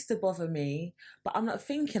used to bother me, but I'm not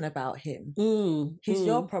thinking about him. He's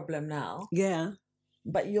your problem now. Yeah.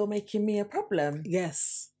 But you're making me a problem.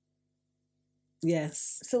 Yes.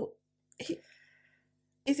 Yes. So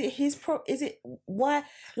is it his is it why,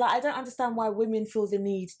 like, I don't understand why women feel the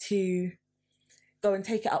need to go and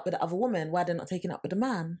take it up with the other woman, why they're not taking it up with the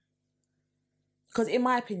man. Because in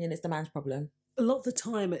my opinion, it's the man's problem. A lot of the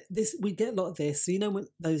time, we get a lot of this. So, you know, when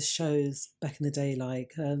those shows back in the day,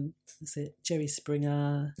 like, is it Jerry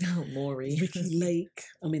Springer? Oh, Maury. Ricky Lake.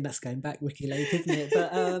 I mean, that's going back, Ricky Lake, isn't it?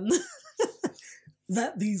 But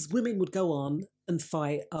that these women would go on and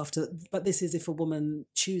fight after. But this is if a woman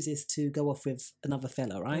chooses to go off with another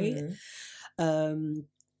fella, right?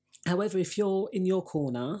 However, if you're in your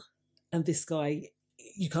corner and this guy,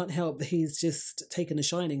 you can't help that he's just taken a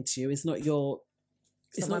shining to you. It's not your...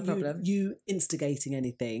 It's not you instigating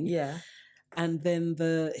anything. Yeah. And then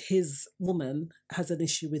his woman has an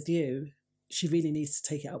issue with you. She really needs to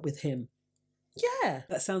take it up with him. Yeah.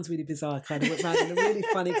 That sounds really bizarre, kind of, around in a really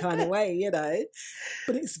funny kind of way, you know.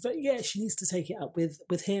 But she needs to take it up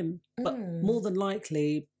with him. But more than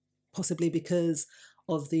likely, possibly because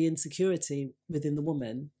of the insecurity within the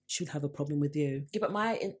woman, she'd have a problem with you. Yeah, but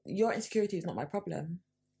your insecurity is not my problem.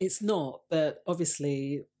 It's not, but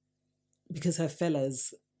obviously... because her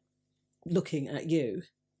fella's looking at you,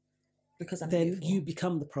 because I'm then beautiful. You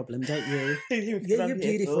become the problem, don't you? You're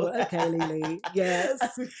beautiful. Okay, Lily. Yes.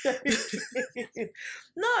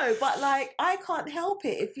 No, but like I can't help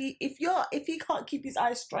it. If he can't keep his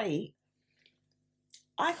eyes straight,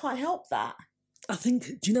 I can't help that. I think,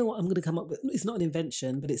 do you know what I'm going to come up with? It's not an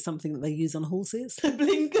invention, but it's something that they use on horses.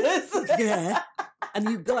 Blinkers. Yeah. And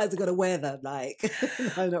you guys are going to wear them, like,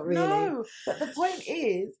 no, not really. No, but the point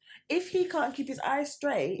is, if he can't keep his eyes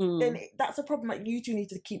straight, then that's a problem that you two need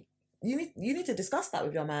to keep. You need to discuss that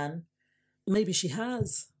with your man. Maybe she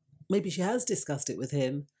has. Maybe she has discussed it with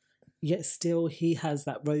him, yet still he has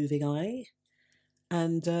that roving eye.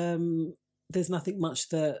 And there's nothing much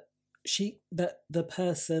that the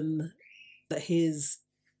person that his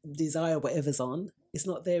desire, whatever's on, it's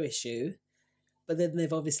not their issue. But then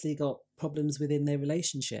they've obviously got problems within their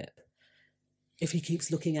relationship if he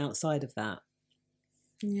keeps looking outside of that.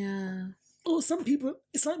 Yeah. Or some people,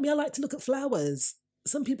 it's like me, I like to look at flowers.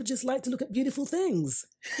 Some people just like to look at beautiful things.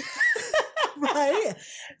 Right?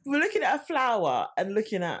 We're looking at a flower and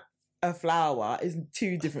looking at a flower is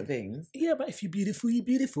two different things. Yeah, but if you're beautiful, you're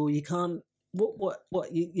beautiful. You can't,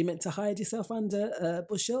 what you meant to hide yourself under a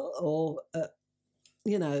bushel or,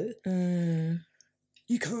 you know.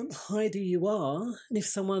 You can't hide who you are. And if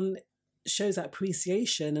someone shows that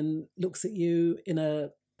appreciation and looks at you in a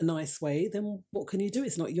nice way, then what can you do?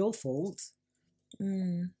 It's not your fault.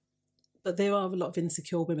 But there are a lot of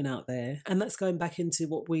insecure women out there. And that's going back into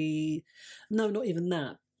not even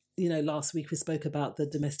that. You know, last week we spoke about the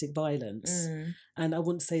domestic violence. And I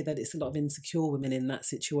wouldn't say that it's a lot of insecure women in that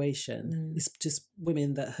situation. It's just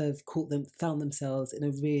women that have found themselves in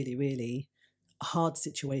a really, really hard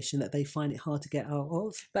situation that they find it hard to get out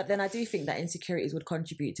of. But then I do think that insecurities would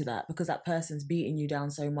contribute to that, because that person's beating you down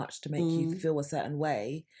so much to make you feel a certain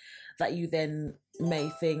way that you then may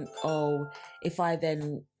think, oh, if I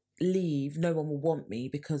then leave, no one will want me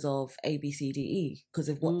because of A, B, C, D, E, because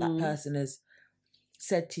of what that person has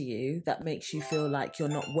said to you that makes you feel like you're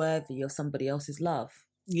not worthy of somebody else's love.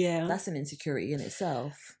 Yeah. That's an insecurity in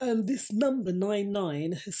itself. This number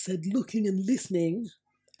 99 has said looking and listening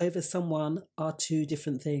over someone are two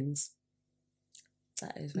different things.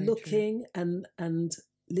 That is very looking true. and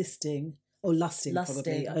listing or lusting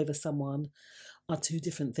probably over someone are two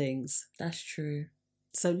different things. That's true.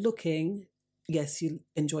 So looking, yes, you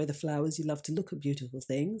enjoy the flowers, you love to look at beautiful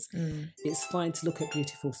things. It's fine to look at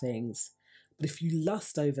beautiful things. But if you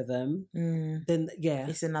lust over them, then yeah.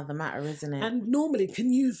 It's another matter, isn't it? And normally,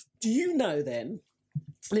 do you know then,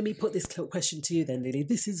 let me put this question to you then, Lily.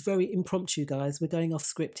 This is very impromptu, guys. We're going off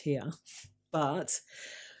script here. But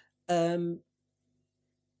do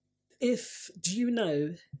you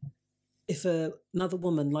know if another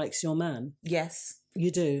woman likes your man? Yes.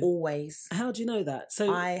 You do? Always. How do you know that?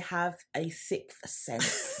 So I have a sixth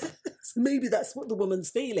sense. So maybe that's what the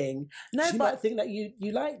woman's feeling. No, she might think that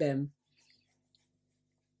you like them.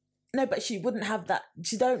 No, but she wouldn't have that.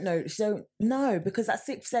 She don't know because that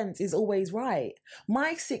sixth sense is always right.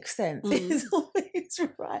 My sixth sense is always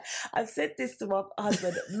right. I've said this to my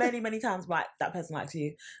husband many, many times. Like, that person likes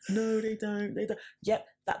you. No, they don't. They don't. Yep,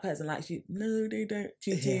 that person likes you. No, they don't.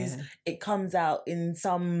 It comes out in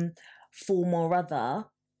some form or other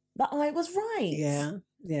that I was right. Yeah,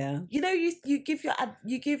 yeah. You know, you give.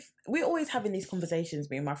 We're always having these conversations,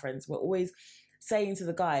 me and my friends. We're always saying to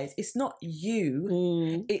the guys, it's not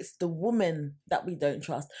you, it's the woman that we don't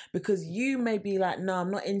trust, because you may be like, no, I'm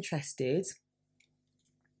not interested,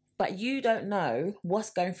 but you don't know what's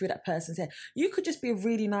going through that person's head. You could just be a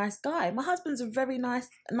really nice guy. My husband's a very nice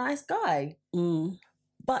guy,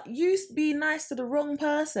 but you be nice to the wrong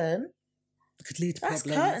person, could lead to that's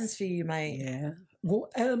problems. curtains for you, mate. Yeah. Well,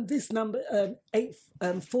 this number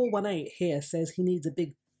 418 here says he needs a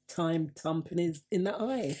big time thump in the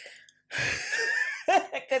eye.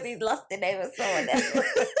 Because he's lost it over someone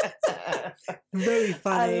else. Very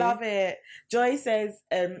funny. I love it. Joy says,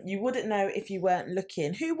 you wouldn't know if you weren't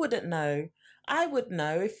looking. Who wouldn't know? I would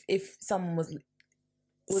know if someone was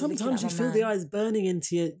sometimes you feel the eyes burning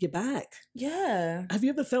into your back. Yeah. Have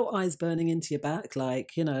you ever felt eyes burning into your back?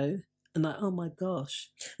 Like, you know, and like, oh my gosh.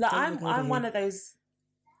 Like, I'm one of those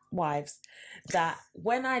wives that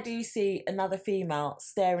when I do see another female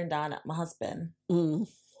staring down at my husband,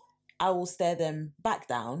 I will stare them back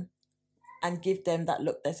down and give them that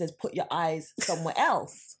look that says, put your eyes somewhere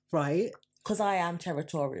else. Right. Because I am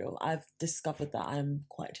territorial. I've discovered that I'm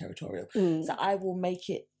quite territorial. So I will make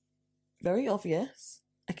it very obvious.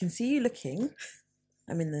 I can see you looking.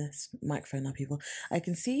 I'm in the microphone now, people. I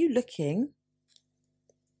can see you looking.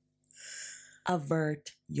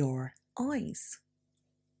 Avert your eyes.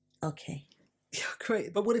 Okay. Yeah,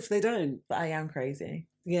 great. But what if they don't? But I am crazy.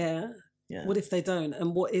 Yeah. Yeah. What if they don't?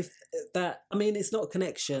 And what if that, I mean, it's not a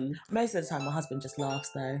connection. Most of the time, my husband just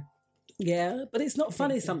laughs though. Yeah, but it's not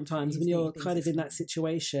funny sometimes when you're kind of in that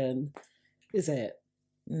situation, is it?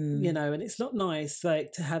 You know, and it's not nice,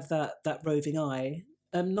 like, to have that roving eye.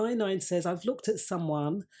 99 says, I've looked at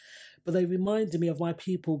someone, but they reminded me of my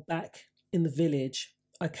people back in the village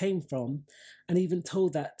I came from, and even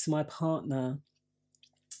told that to my partner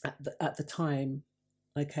at the time.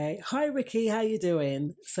 Okay. Hi, Ricky. How you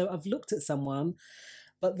doing? So I've looked at someone,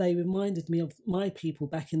 but they reminded me of my people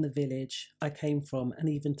back in the village I came from, and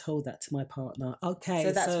even told that to my partner. Okay.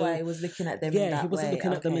 So that's why he was looking at them in that way. he wasn't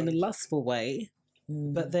looking at them in a lustful way.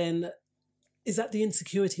 But then, is that the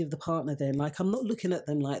insecurity of the partner then? Like, I'm not looking at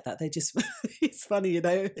them like that. They just, it's funny, you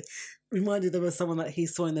know, reminded them of someone that he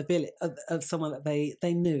saw in the village, of someone that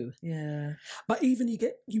they knew. Yeah. But you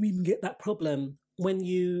even get that problem when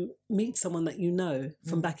you meet someone that you know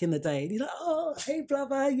from back in the day. And you're like, oh, hey,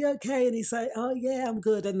 brother, are you okay? And he's like, oh, yeah, I'm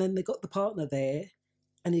good. And then they got the partner there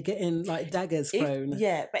and you're getting like daggers thrown.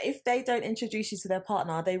 Yeah, but if they don't introduce you to their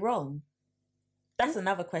partner, are they wrong? That's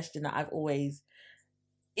another question that I've always...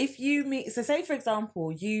 If you meet... So say, for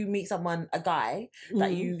example, you meet someone, a guy,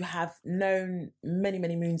 that you have known many,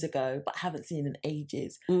 many moons ago, but haven't seen in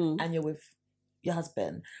ages, and you're with your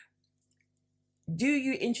husband... Do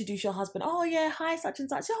you introduce your husband? Oh yeah, hi, such and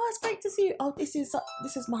such. Oh, it's great to see you. Oh, this is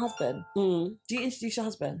my husband. Do you introduce your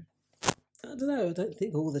husband? I don't know. I don't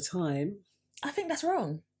think all the time. I think that's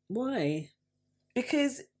wrong. Why?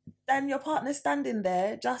 Because then your partner's standing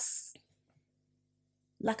there just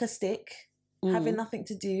like a stick, having nothing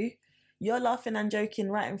to do. You're laughing and joking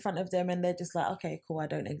right in front of them, and they're just like, okay, cool, I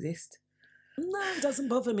don't exist. No, it doesn't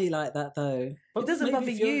bother me like that though. It doesn't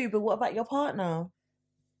bother you, but what about your partner?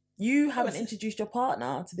 You haven't introduced your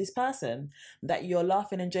partner to this person that you're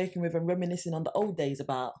laughing and joking with and reminiscing on the old days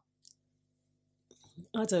about.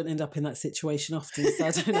 I don't end up in that situation often, so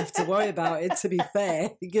I don't have to worry about it, to be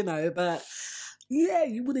fair, you know, but yeah,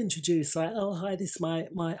 you would introduce like, oh, hi, this is my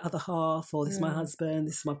other half, or this is my husband,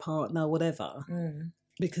 this is my partner, whatever.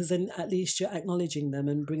 Because then at least you're acknowledging them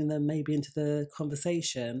and bringing them maybe into the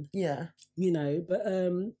conversation. Yeah. You know, but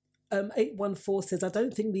 814 says, I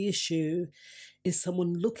don't think the issue is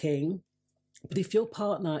someone looking, but if your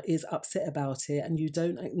partner is upset about it and you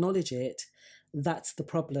don't acknowledge it, that's the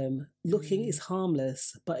problem. Looking is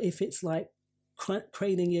harmless, but if it's like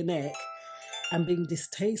craning your neck and being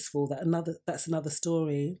distasteful, that's another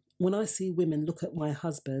story. When I see women look at my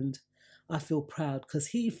husband, I feel proud because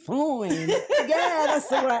he fine. Yeah, that's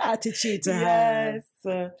the right attitude to have.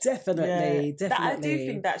 Definitely. I do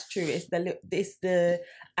think that's true. It's the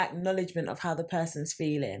acknowledgement of how the person's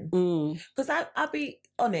feeling. Because I'll be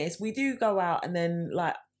honest, we do go out and then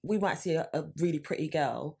like we might see a really pretty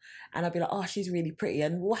girl and I'll be like, oh, she's really pretty,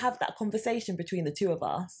 and we'll have that conversation between the two of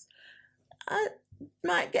us. I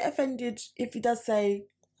might get offended if he does say,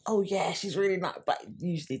 oh yeah, she's really nice, but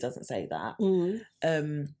usually doesn't say that.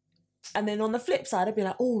 And then on the flip side, I'd be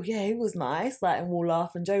like, oh yeah, it was nice, like, and we'll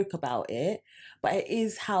laugh and joke about it. But it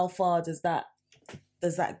is, how far does that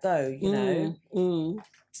go, you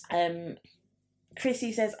know?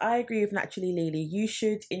 Chrissy says, I agree with Naturally Lily. You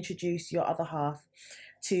should introduce your other half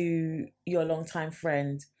to your longtime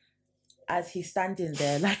friend as he's standing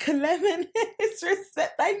there like a lemon. It's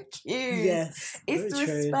respect. Thank you. Yes. It's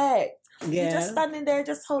respect. Yeah. You're just standing there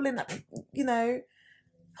just holding up,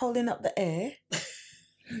 holding up the air.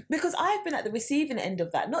 Because I've been at the receiving end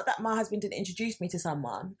of that. Not that my husband didn't introduce me to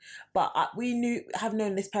someone, but have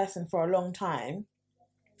known this person for a long time.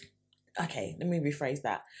 Okay, let me rephrase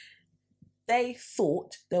that. They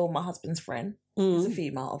thought they were my husband's friend. It's a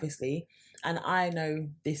female, obviously. And I know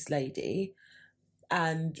this lady.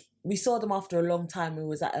 And we saw them after a long time. We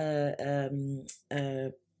was at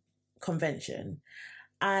a convention.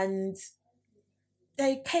 And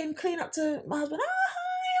they came clean up to my husband.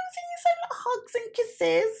 Hugs and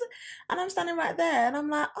kisses, and I'm standing right there and I'm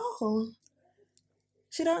like, oh,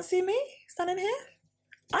 she don't see me standing here?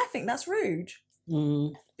 I think that's rude.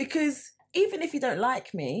 Because even if you don't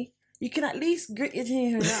like me, you can at least grit your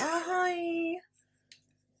teeth and go, oh, hi.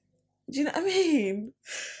 Do you know what I mean?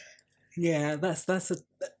 Yeah, that's a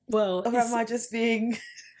well. Or am I just being?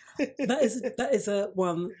 that is a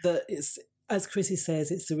one that is, as Chrissy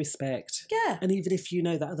says, it's the respect. Yeah. And even if you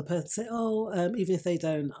know that other person, say, even if they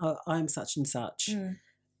don't, I'm such and such.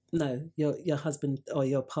 No, your husband or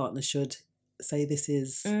your partner should say, this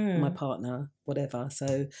is my partner, whatever.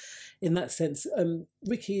 So in that sense,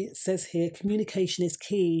 Ricky says here, communication is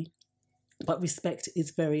key, but respect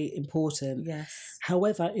is very important. Yes.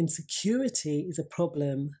 However, insecurity is a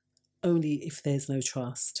problem only if there's no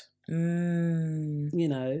trust. You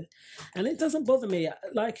know, and it doesn't bother me.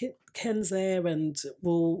 Like, Ken's there and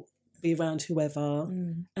will be around whoever,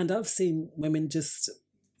 and I've seen women just,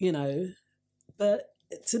 you know, but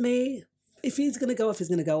to me, if he's going to go off, he's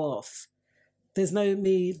going to go off. There's no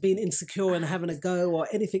me being insecure and having a go or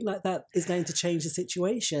anything like that is going to change the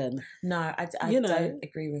situation. No, I don't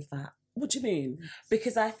agree with that. What do you mean?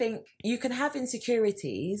 Because I think you can have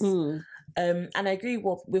insecurities, and I agree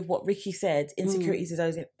with what Ricky said. Insecurities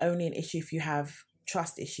is only an issue if you have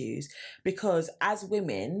trust issues. Because as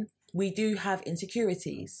women, we do have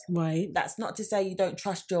insecurities. Right. That's not to say you don't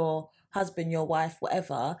trust your husband, your wife,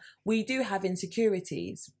 whatever. We do have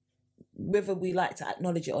insecurities, whether we like to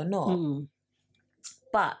acknowledge it or not.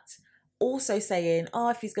 But also saying,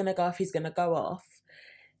 if he's going to go off, he's going to go off.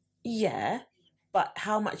 Yeah. But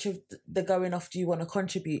how much of the going off do you want to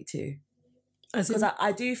contribute to? Because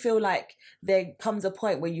I do feel like there comes a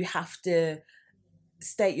point where you have to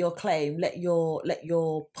state your claim, let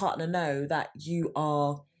your partner know that you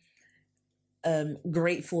are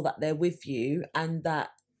grateful that they're with you, and that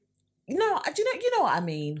you know what I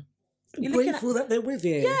mean. You're grateful that they're with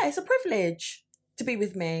you. Yeah, it's a privilege to be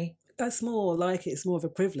with me. That's more like it's more of a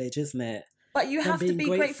privilege, isn't it? But you have to be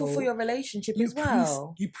grateful for your relationship as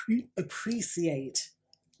well. You appreciate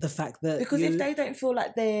the fact that because if they don't feel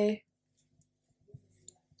like they're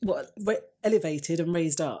elevated and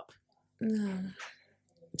raised up, no.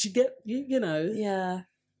 Do you get you know? Yeah.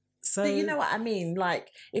 So but you know what I mean. Like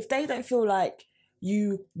if they don't feel like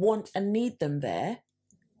you want and need them there,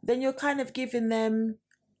 then you're kind of giving them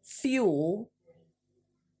fuel.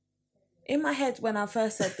 In my head, when I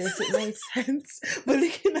first said this, it made sense. But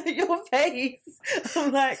looking at your face,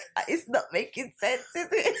 I'm like, it's not making sense, is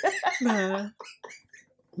it?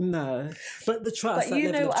 No. But the trust, but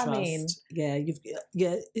you know what I mean. Yeah,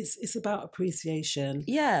 it's about appreciation.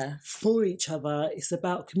 Yeah. For each other. It's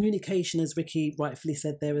about communication, as Ricky rightfully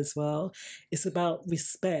said there as well. It's about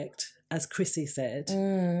respect, as Chrissy said.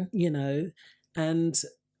 You know, and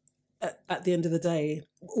at the end of the day,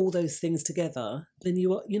 all those things together, then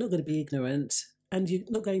you're not going to be ignorant, and you're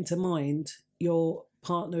not going to mind your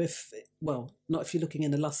partner not if you're looking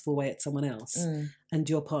in a lustful way at someone else and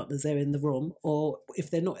your partner's there in the room, or if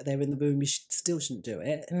they're not there in the room, you still shouldn't do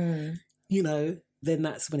it. You know, then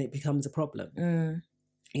that's when it becomes a problem.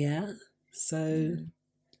 Yeah. So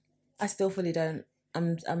I still fully don't.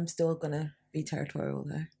 I'm still gonna be territorial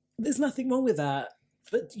though. There's nothing wrong with that,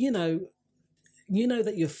 but you know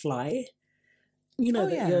that you're fly, you know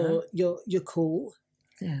that you're cool,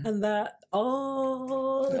 and that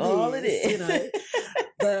all it is, you know,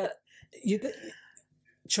 but you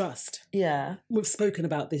trust. Yeah, we've spoken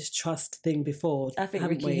about this trust thing before. I think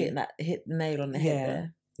Ricky hit the nail on the head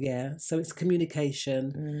there. Yeah, so it's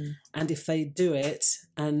communication, and if they do it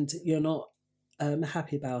and you're not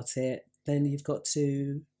happy about it, then you've got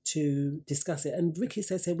to discuss it. And Ricky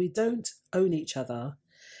says here, we don't own each other.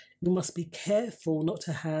 We must be careful not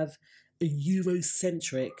to have a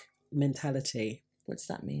Eurocentric mentality. What does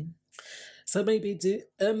that mean? So maybe,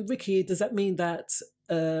 Ricky, does that mean that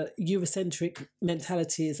Eurocentric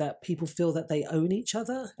mentality is that people feel that they own each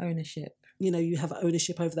other? Ownership. You know, you have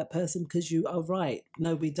ownership over that person because you are right.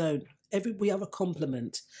 No, we don't. We are a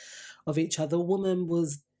complement of each other. A woman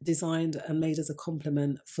was designed and made as a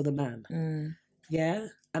complement for the man. Yeah?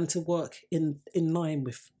 And to work in line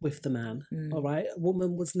with the man, all right? A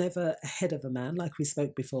woman was never ahead of a man, like we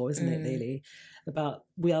spoke before, isn't it, Lily? About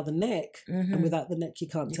we are the neck, and without the neck you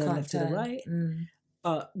can't turn left to the right,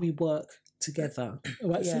 but we work together. All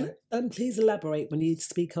right, so please elaborate when you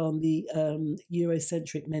speak on the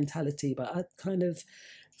Eurocentric mentality, but I kind of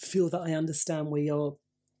feel that I understand where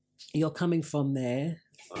you're coming from there.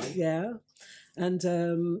 Yeah. And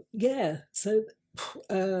so...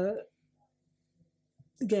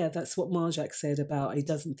 that's what Marjak said about he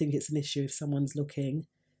doesn't think it's an issue if someone's looking,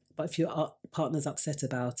 but if your partner's upset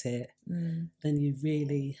about it, then you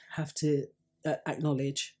really have to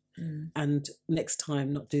acknowledge and next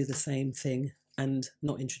time not do the same thing and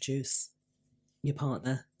not introduce your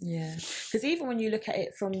partner. Yeah, because even when you look at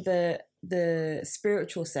it from the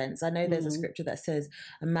spiritual sense, I know there's a scripture that says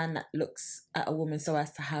a man that looks at a woman so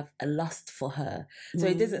as to have a lust for her. So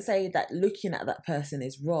it doesn't say that looking at that person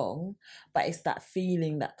is wrong, but it's that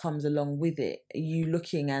feeling that comes along with it. Are you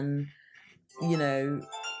looking and, you know,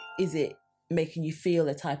 is it making you feel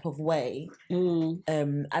a type of way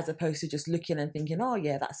as opposed to just looking and thinking, oh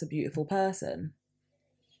yeah, that's a beautiful person.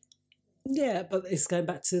 Yeah, but it's going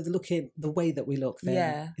back to the way that we look then.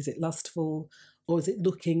 Yeah. Is it lustful or is it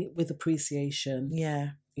looking with appreciation?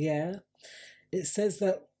 Yeah. Yeah. It says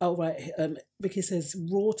that, Ricky says,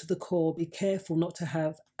 raw to the core, be careful not to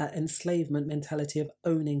have an enslavement mentality of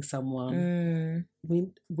owning someone.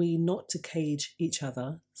 We not to cage each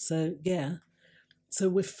other. So, yeah. So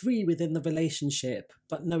we're free within the relationship,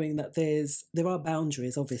 but knowing that there are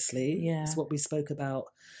boundaries, obviously. Yeah. It's what we spoke about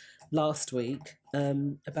last week,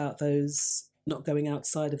 about those not going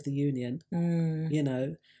outside of the union, you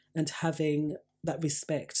know, and having that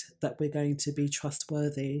respect that we're going to be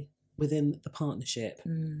trustworthy within the partnership.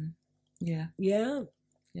 Yeah. Yeah.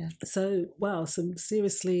 Yeah. So, wow, some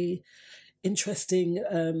seriously interesting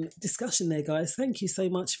discussion there, guys. Thank you so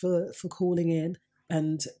much for calling in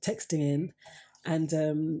and texting in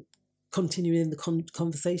and continuing the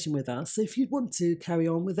conversation with us. So if you want to carry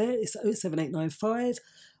on with it, it's 07895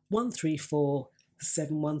 134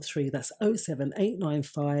 713. That's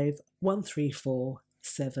 07895 134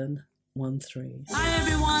 713. Hi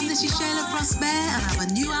everyone, this is Shayla Prosper and I have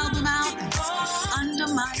a new album out and it's called Under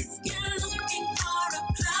My Skin.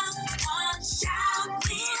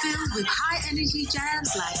 Filled with high energy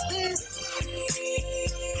jams like this.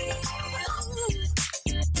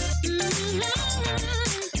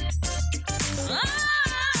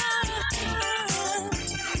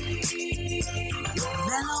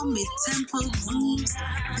 Mellow mid-tempo grooves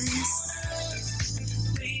like this.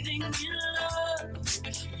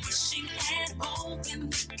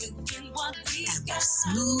 And with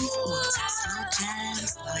smooth slow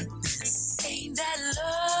jams like this.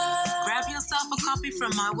 Grab yourself a copy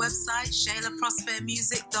from my website,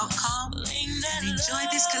 ShaylaProsperMusic.com, and enjoy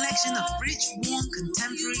this collection of rich, warm,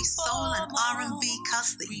 contemporary soul and R&B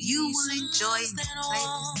cuts that you will enjoy in the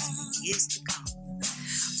playlist in years to come.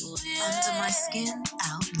 Under My Skin,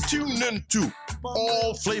 out now. Tune in to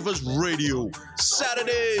All Flavors Radio,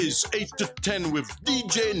 Saturdays 8 to 10 with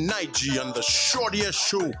DJ Nige on the Shortiest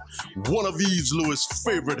Show, one of Eve's Lewis'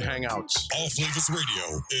 favorite hangouts. All Flavors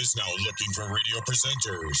Radio is now looking for radio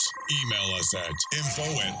presenters. Email us at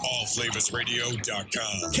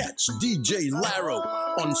info@allflavorsradio.com. Catch DJ Laro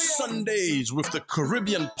on Sundays with the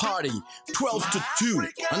Caribbean Party, 12 to 2,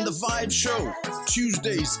 and the Vibe Show,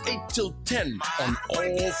 Tuesdays 8 till 10 on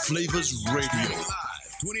All Flavors Radio.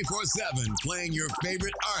 24/7 playing your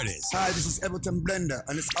favorite artists. Hi, this is Everton Blender,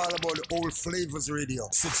 and it's all about the Old Flavors Radio.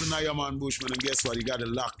 Sits in your man Bushman, and guess what? You got it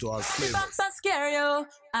locked to our flavors. Bump stereo.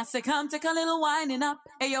 I say come take a little winding up.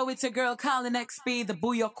 Ayo, it's your girl Colin XP, the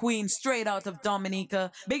Booyah Queen, straight out of Dominica.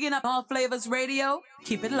 Bigging up All Flavors Radio.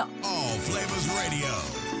 Keep it locked. All Flavors Radio.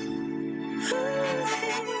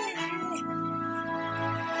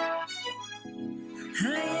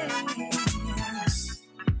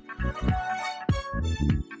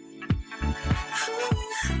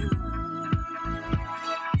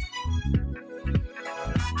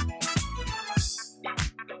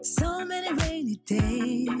 So many rainy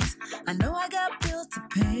days, I know I got bills to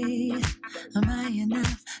pay. Am I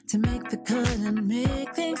enough to make the cut and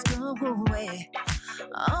make things go away?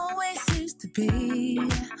 Always seems to be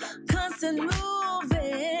constant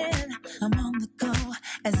moving. I'm on the go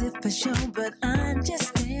as if a show, but I'm just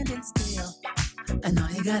standing still. And all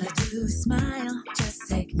you gotta do is smile. Just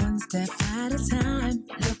take one step at a time.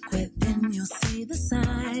 Look within, you'll see the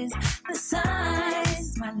signs,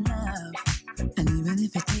 my love. And even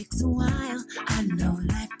if it takes a while, I know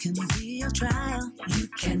life can be a trial. You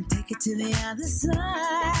can take it to the other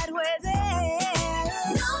side where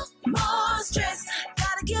there's no more stress.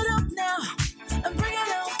 Gotta get up now and bring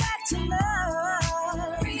it on back to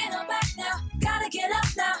love. Bring it on back now. Gotta get up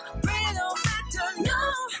now. Bring it on back to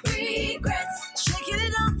no regrets. Shaking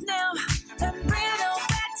it up now and bring it on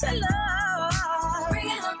back to love. Bring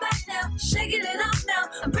it on back now. Shaking it up now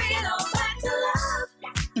and bring it on back to love.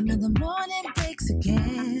 And then the morning breaks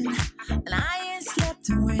again, and I ain't slept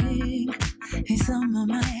a wink. It's on my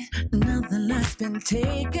mind, another life's been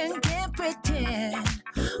taken. Can't pretend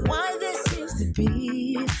why this seems to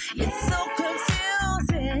be. It's so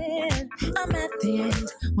confusing. I'm at the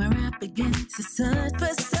end where I begin to search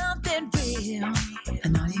for something real.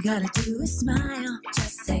 And all you gotta do is smile.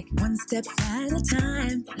 Just take one step at a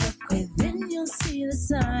time. Look within, you'll see the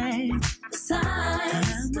signs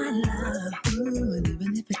of my love. Ooh, and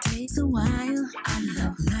even if it takes a while, I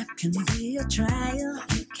know life can be a trial.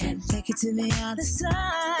 You can take it to the other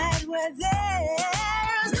side where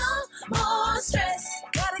there's no more stress.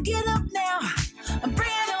 Gotta get up now and bring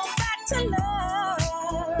it on back to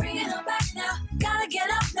love. Bring it on back now. Gotta get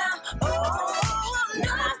up now. Oh,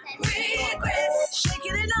 no regrets.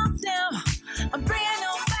 Shaking it off now and bring it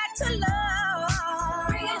on back to love.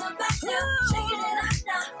 Bring it on back now. Shaking it up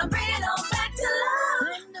now and bring it on back to love. I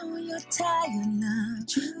know you're tired now.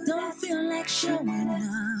 Don't feel like showing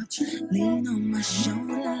up. Lean on my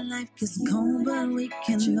shoulder, life is cold, but we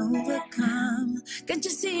can overcome. Can't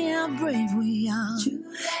you see how brave we are?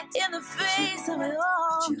 In the face of it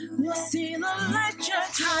all, we'll see the light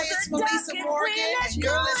shine through the dark if we let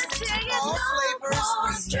go and say it. No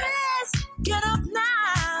more stress. Get up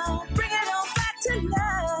now, bring it on back to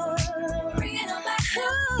love. Bring it on back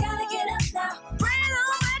now, gotta get up now. Bring it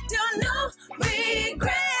on back to no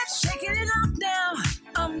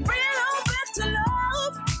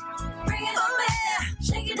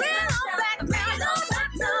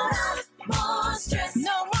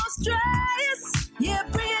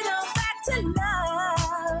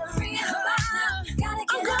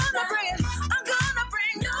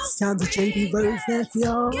Sounds of JB Rose there for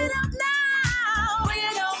y'all. Get up now, bring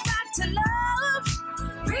it on back to love.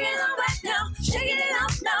 Bring it on back now, shaking it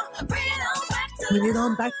up now. Bring it on back to Bring it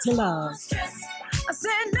love. on back to love. Stress. I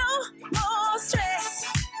said no more stress.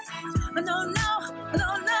 No, no,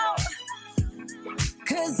 no, no.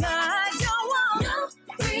 'Cause I don't want no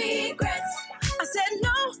regrets. I said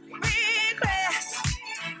no regrets.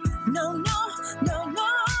 No, no, no, no.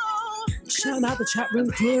 Shout out the chat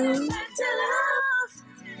room crew. Back to love.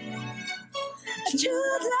 A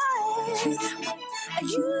true life.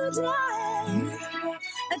 You die.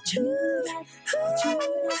 A true life.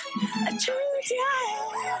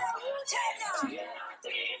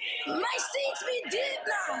 My stakes be deep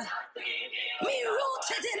now. Me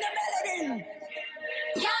rooted in the melanin.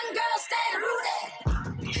 Young girl stay rooted.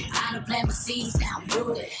 I done plant my seeds, now I'm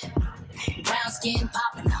rooted. Brown skin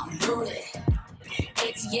popping, I'm rooted.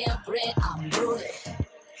 ATL bread, I'm rooted.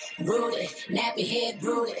 Rooted, nappy head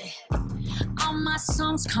rooted. All my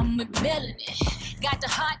songs come with melanin. Got the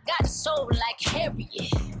heart, got the soul like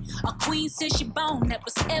Harriet. A queen since she born, that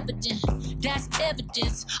was evident. That's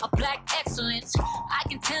evidence of black excellence. I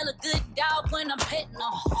can tell a good dog when I'm petting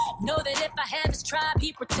him. Know that if I have his tribe,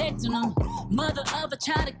 he protecting them. Mother of a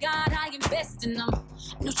child of God, I invest in them.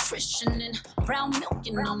 Nutrition and brown milk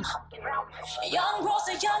in them. Young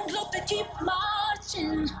Rosa, young Luther, keep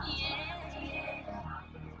marching.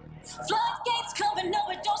 Floodgates coming, no,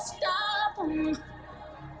 it don't stop 'em.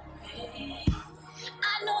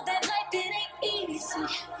 I know that life, it ain't easy.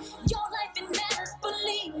 Your life, it matters,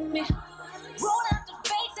 believe me. Roll out the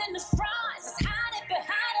fakes and the fries. It's hiding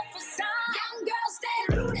behind a facade. Young girls, stay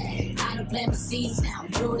rooted. I done plant my seeds, now I'm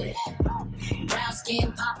rooted. Brown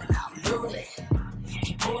skin popping, I'm rooted.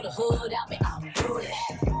 He pulled the hood out me, I'm rooted.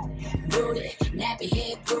 Rooted, nappy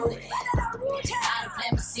head rooted. I done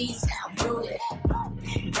plant my seeds, now I'm rooted.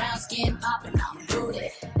 Brown skin popping, I'm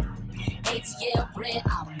rooted. ATL bread,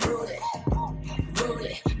 I'm rooted.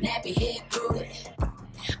 Rooted, nappy head rooted.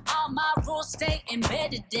 All my rules stay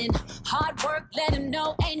embedded in hard work. Let him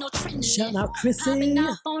know ain't no trending. Shout out Chrissy. Popping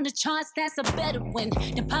off on the charts, that's a better win.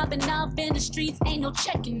 Than popping off in the streets, ain't no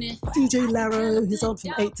checking it. DJ Laro, who's on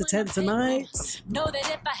from 8 to 10 tonight. Know that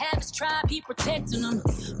if I have his tribe, he protecting them.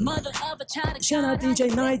 Mother of a child. Shout out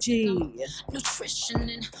DJ Nige. Nutrition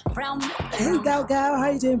and brown milk. Hey Gal Gal, how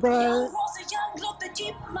you doing, bro? Young Luther,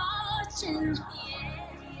 keep marching.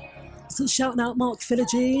 So shouting out Mark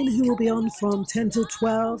Philogene, who will be on from 10 till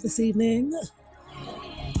 12 this evening. I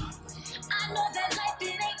know that life,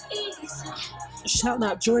 it ain't easy. Shouting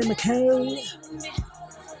out Joy McKay.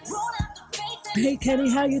 Hey Kenny,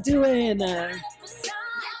 how you doing?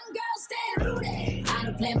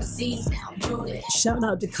 Shouting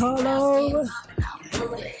out DeCarlo.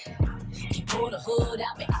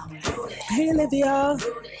 Hey Olivia.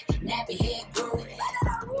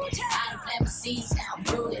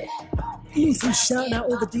 Also shouting out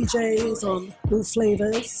all the DJs on All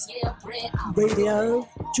Flavors Radio.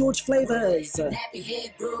 George Flavors.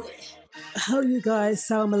 How are you guys,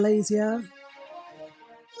 Sal Malaysia?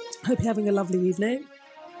 Hope you're having a lovely evening.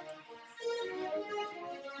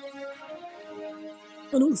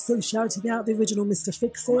 And also shouting out the original Mr.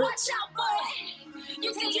 Fix It.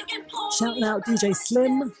 Shouting out DJ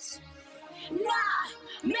Slim.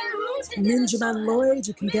 Ninja Man Lloyd,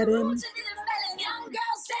 you can get him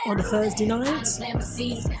on a Thursday night,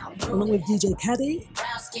 along with DJ Caddy.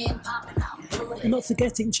 And not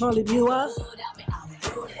forgetting Charlie Muir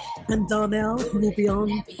and Darnell, who will be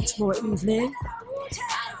on tomorrow evening.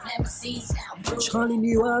 Charlie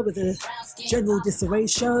Muir with a general disarray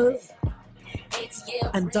show,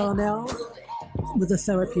 and Darnell with a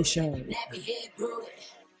therapy show.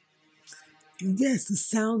 Yes, the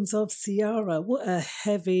sounds of Ciara. What a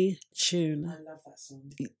heavy tune. I love that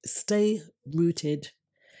song. Stay rooted.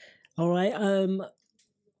 All right.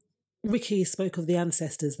 Ricky spoke of the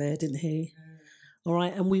ancestors there, didn't he? All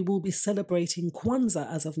right. And we will be celebrating Kwanzaa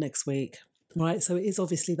as of next week. Right. So it is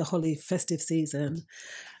obviously the holy festive season.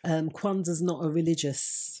 Kwanzaa's not a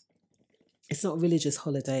religious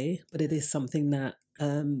holiday, but it is something that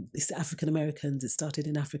it's African Americans. It started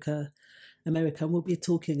in Africa, America, and we'll be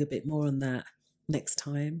talking a bit more on that next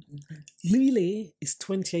time. Really, it's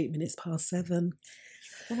 28 minutes past 7.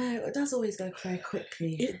 I know, it does always go very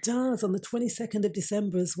quickly. It does, on the 22nd of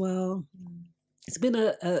December as well. It's been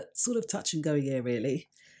a sort of touch and go year, really.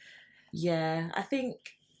 Yeah, I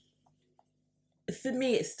think for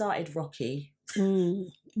me it started rocky.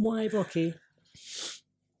 Why rocky?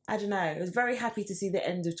 I don't know. I was very happy to see the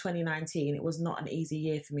end of 2019. It was not an easy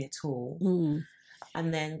year for me at all.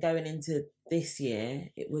 And then going into this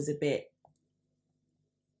year, it was a bit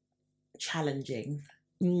challenging.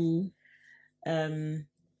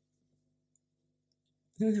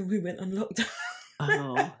 And then we went on lockdown.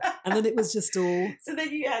 Oh, and then it was just all. So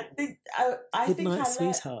then you had, I good think night, I learned,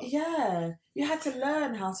 sweetheart. yeah, you had to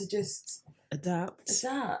learn how to just adapt.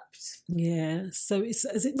 Yeah. So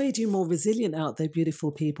has it made you more resilient out there,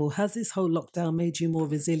 beautiful people? Has this whole lockdown made you more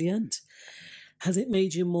resilient? Has it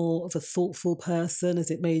made you more of a thoughtful person?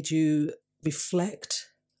 Has it made you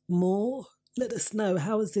reflect more? Let us know.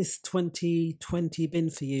 How has this 2020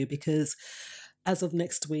 been for you? Because as of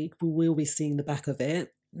next week, we will be seeing the back of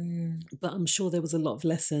it. But I'm sure there was a lot of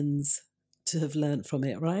lessons to have learned from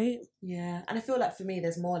it, right? Yeah. And I feel like for me,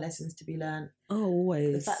 there's more lessons to be learned. Oh,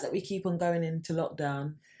 always. The fact that we keep on going into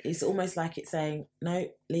lockdown, it's almost like it's saying, no,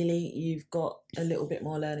 Lily, you've got a little bit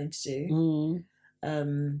more learning to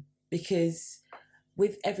do. Because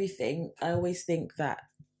with everything, I always think that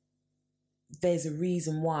there's a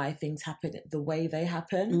reason why things happen the way they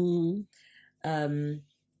happen. And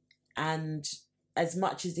as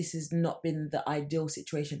much as this has not been the ideal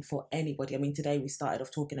situation for anybody, I mean, today we started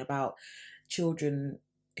off talking about children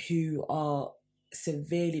who are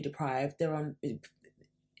severely deprived, they're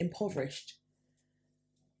impoverished,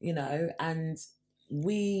 you know, and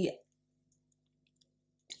we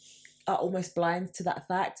are almost blind to that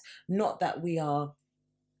fact. Not that we are,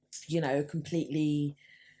 you know, completely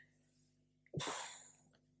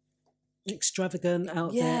extravagant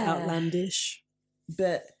out there, outlandish,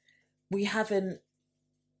 but we haven't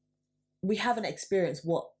experienced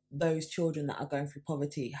what those children that are going through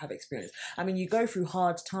poverty have experienced. I mean, you go through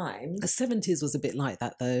hard times. The 70s was a bit like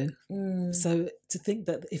that, though. So to think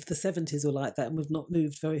that if the 70s were like that and we've not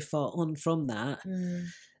moved very far on from that,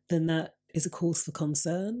 then that is a cause for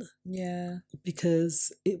concern. Yeah.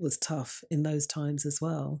 Because it was tough in those times as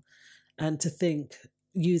well. And to think,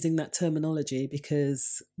 using that terminology,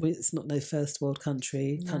 because it's not no first world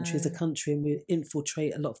country. No. Country is a country and we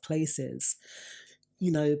infiltrate a lot of places,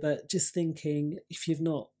 you know, but just thinking if you've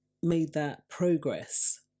not made that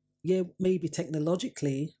progress, yeah, maybe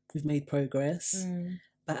technologically we've made progress,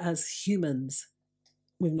 but as humans,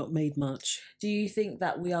 we've not made much. Do you think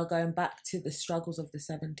that we are going back to the struggles of the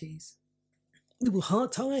 70s? There were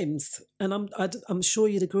hard times. And I'm sure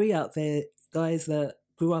you'd agree out there, guys, that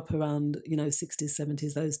grew up around, you know, 60s,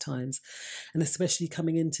 70s, those times, and especially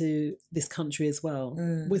coming into this country as well.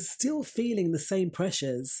 We're still feeling the same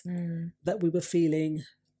pressures that we were feeling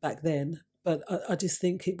back then, but I just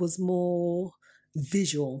think it was more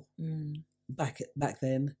visual back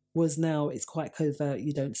then, whereas now it's quite covert.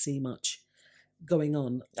 You don't see much going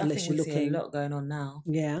on unless you're looking. See a lot going on now.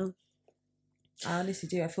 Yeah. I honestly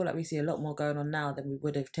do. I feel like we see a lot more going on now than we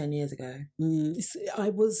would have 10 years ago. I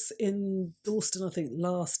was in Dalston, I think,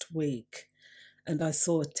 last week, and I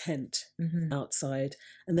saw a tent outside,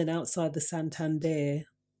 and then outside the Santander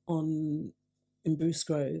in Bruce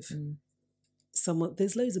Grove,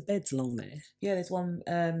 there's loads of beds along there. Yeah, there's one.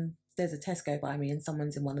 There's a Tesco by me, and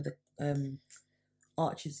someone's in one of the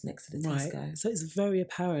arches next to the Tesco. Right. So it's very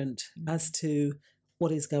apparent as to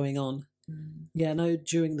what is going on. Yeah, I know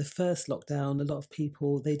during the first lockdown, a lot of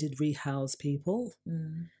people, they did rehouse people.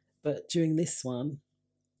 But during this one,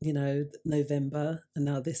 you know, November and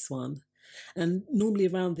now this one. And normally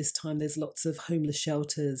around this time, there's lots of homeless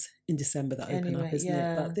shelters in December that open up, isn't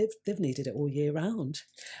it? But they've needed it all year round.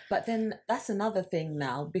 But then that's another thing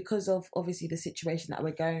now, because of obviously the situation that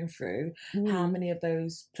we're going through, how many of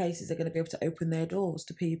those places are going to be able to open their doors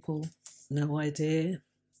to people? No idea.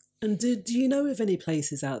 And do you know of any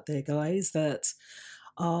places out there, guys, that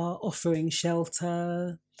are offering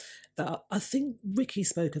shelter? That I think Ricky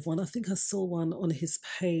spoke of one. I think I saw one on his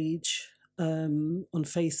page on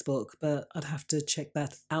Facebook, but I'd have to check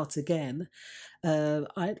that out again.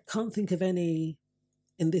 I can't think of any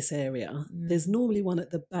in this area. There's normally one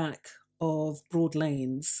at the back of Broad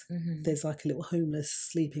Lanes. There's like a little homeless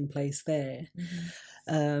sleeping place there.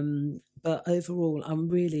 But overall, I'm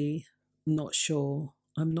really not sure.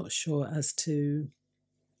 I'm not sure as to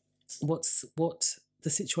what the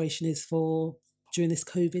situation is for during this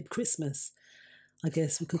COVID Christmas. I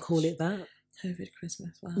guess we could call it that. COVID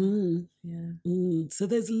Christmas, wow. Yeah. So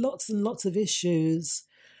there's lots and lots of issues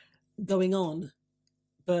going on.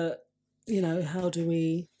 But, you know, how do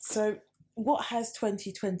we... So what has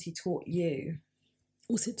 2020 taught you?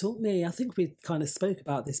 What's it taught me? I think we kind of spoke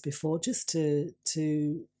about this before, just to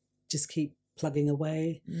just keep plugging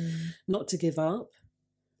away, not to give up.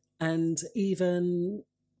 And to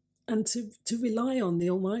rely on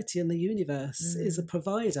the Almighty and the universe is a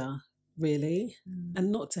provider, really,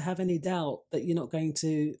 and not to have any doubt that you're not going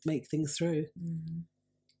to make things through.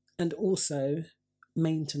 And also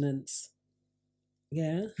maintenance.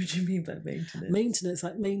 Yeah. What do you mean by maintenance? Maintenance,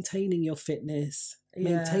 like maintaining your fitness,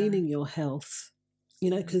 maintaining your health.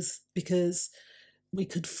 You know, because we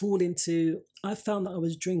could fall into, I found that I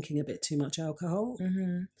was drinking a bit too much alcohol.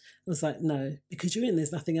 Mm-hmm. I was like, no, because you're in,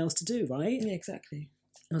 there's nothing else to do, right? Yeah, exactly.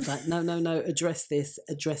 I was like, no, address this,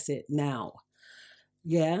 address it now.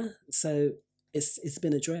 Yeah, so it's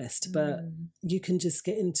been addressed, but you can just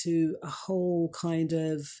get into a whole kind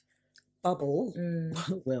of bubble.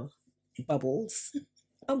 Well, bubbles.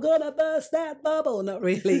 I'm gonna burst that bubble. Not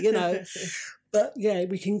really, you know. But yeah,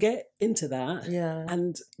 we can get into that. Yeah.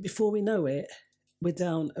 And before we know it, we're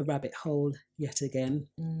down a rabbit hole yet again.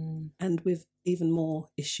 And with even more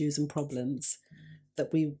issues and problems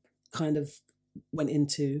that we kind of went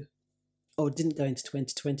into or didn't go into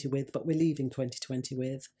 2020 with, but we're leaving 2020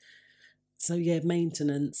 with. So yeah,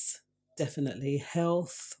 maintenance, definitely.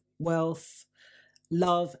 Health, wealth,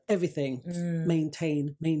 love, everything.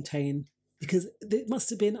 Maintain. Because it must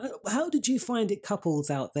have been, how did you find it, couples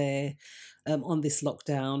out there on this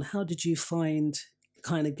lockdown? How did you find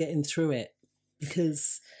kind of getting through it?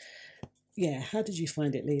 Because, yeah, how did you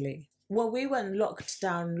find it, Lily? Well, we went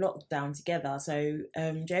lockdown together. So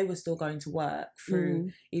Jay was still going to work through,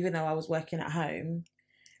 even though I was working at home,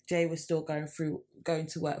 Jay was still going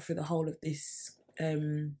to work through the whole of this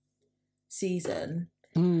season.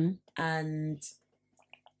 And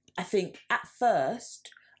I think at first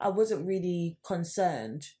I wasn't really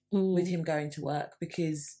concerned with him going to work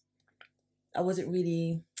because I wasn't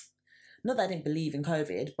really, not that I didn't believe in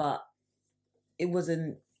COVID, but it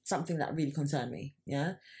wasn't something that really concerned me.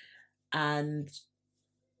 Yeah. And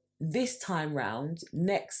this time round,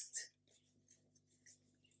 next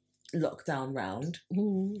lockdown round,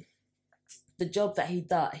 the job that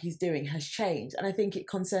he's doing has changed. And I think it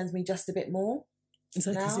concerns me just a bit more.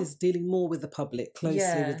 So because he's dealing more with the public,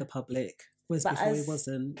 closely with the public, whereas before he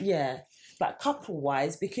wasn't. Yeah. But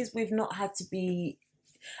couple-wise, because we've not had to be...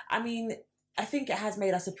 I mean, I think it has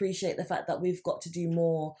made us appreciate the fact that we've got to do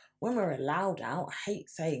more when we're allowed out. I hate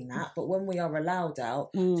saying that, but when we are allowed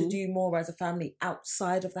out, to do more as a family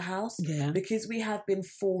outside of the house. Yeah. Because we have been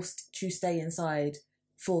forced to stay inside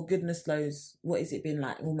for goodness knows, what has it been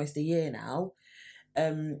like, almost a year now.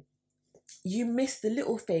 You miss the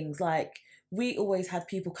little things, like we always had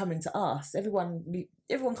people coming to us. Everyone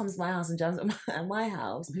comes to my house and jams at my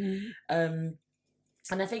house. And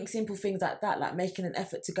I think simple things like that, like making an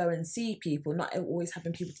effort to go and see people, not always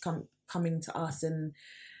having people coming to us, and,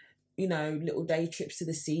 you know, little day trips to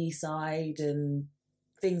the seaside and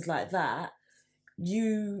things like that.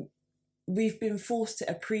 We've been forced to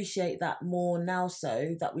appreciate that more now,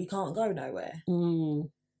 so that we can't go nowhere.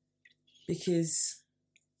 Because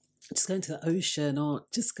just going to the ocean or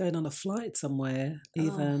just going on a flight somewhere,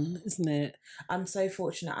 even, isn't it? I'm so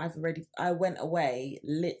fortunate. I went away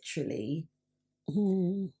literally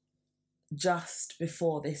just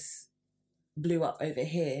before this blew up over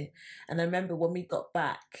here. And I remember when we got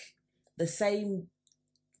back, it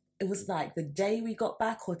was like the day we got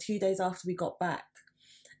back or 2 days after we got back,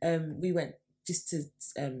 we went just to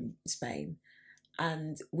Spain,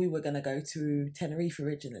 and we were going to go to Tenerife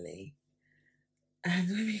originally. And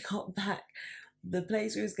when we got back, the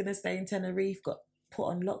place we was going to stay in Tenerife got put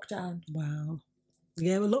on lockdown. Wow.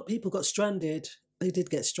 Yeah, well, a lot of people got stranded. They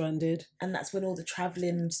did get stranded. And that's when all the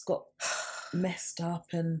travelling's got messed up,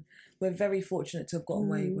 and we're very fortunate to have got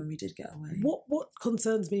away when we did get away. What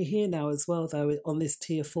concerns me here now as well, though, on this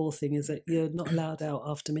Tier 4 thing, is that you're not allowed out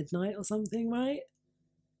after midnight or something, right?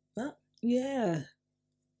 What? Yeah.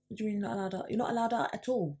 What do you mean you're not allowed out? You're not allowed out at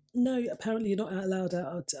all? No, apparently you're not allowed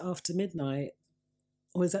out after midnight.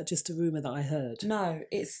 Or is that just a rumour that I heard? No,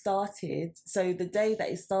 it started. So the day that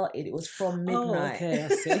it started, it was from midnight. Oh, okay, I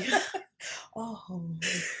see. Oh,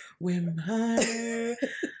 Wimho.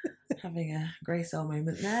 Having a Grace L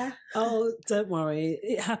moment there. Oh, don't worry.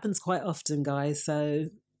 It happens quite often, guys. So,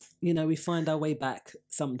 you know, we find our way back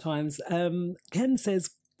sometimes. Ken says,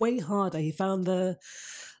 way harder. He found the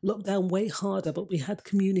lockdown way harder, but we had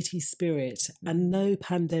community spirit and no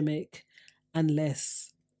pandemic and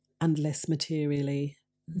less materially.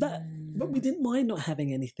 But we didn't mind not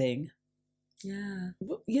having anything. Yeah.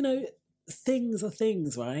 You know, things are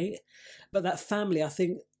things, right? But that family, I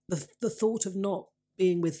think the thought of not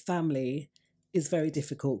being with family is very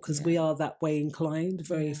difficult because we are that way inclined,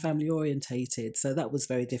 very family orientated. So that was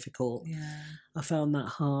very difficult. Yeah. I found that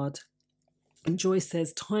hard. And Joyce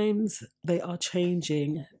says, times, they are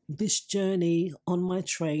changing. This journey on my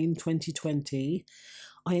train 2020,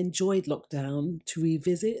 I enjoyed lockdown to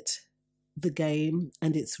revisit the game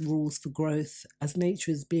and its rules for growth as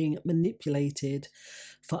nature is being manipulated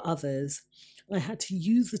for others. I had to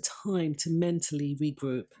use the time to mentally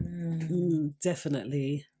regroup.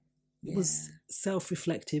 Definitely. It was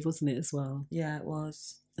self-reflective, wasn't it, as well? Yeah, it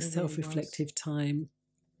was. A self-reflective time.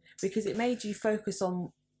 because it made you focus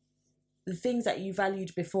on the things that you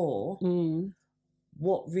valued before,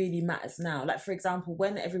 what really matters now. Like, for example,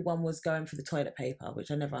 when everyone was going for the toilet paper,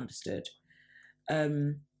 which I never understood,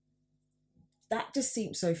 that just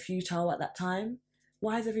seemed so futile at that time.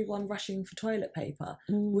 Why is everyone rushing for toilet paper?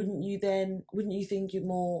 Wouldn't you think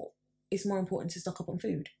it's more important to stock up on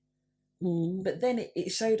food? But then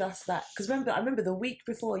it showed us that, because I remember the week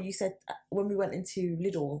before you said, when we went into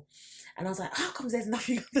Lidl, and I was like, how come there's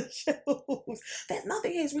nothing on the shelves? There's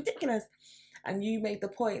nothing here, it's ridiculous. And you made the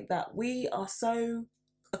point that we are so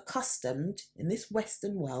accustomed in this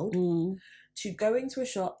Western world to go into a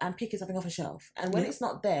shop and picking something off a shelf. And when it's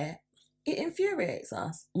not there, it infuriates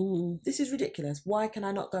us. This is ridiculous. Why can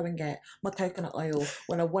I not go and get my coconut oil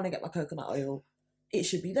when I want to get my coconut oil? It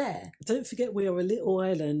should be there. Don't forget we are a little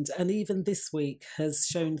island, and even this week has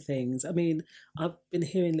shown things. I mean, I've been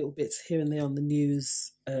hearing little bits here and there on the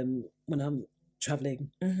news when I'm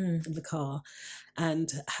travelling in the car, and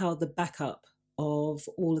how the backup of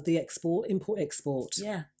all of the import-export.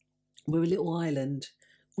 Yeah. We're a little island.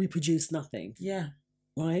 We produce nothing. Yeah.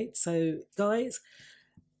 Right? So, guys,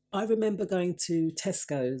 I remember going to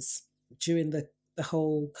Tesco's during the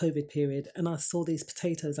whole COVID period, and I saw these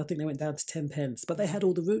potatoes. I think they went down to 10 pence, but they had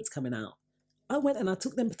all the roots coming out. I went and I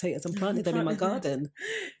took them potatoes and planted them in my garden.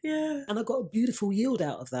 Yeah. And I got a beautiful yield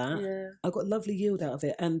out of that. Yeah. I got lovely yield out of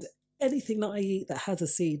it. And anything that I eat that has a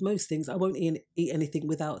seed, most things, I won't eat anything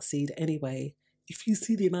without seed anyway. If you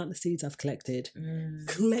see the amount of seeds I've collected,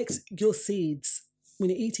 collect your seeds.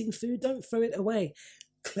 When you're eating food, don't throw it away.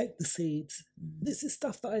 Collect the seeds. This is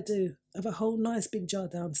stuff that I do. I have a whole nice big jar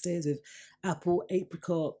downstairs with apple,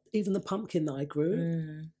 apricot, even the pumpkin that I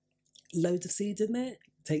grew. Loads of seeds in there.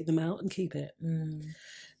 Take them out and keep it.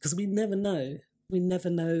 Because we never know. We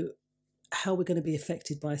never know how we're going to be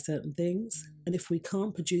affected by certain things. And if we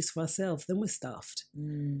can't produce for ourselves, then we're stuffed.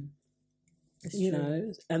 You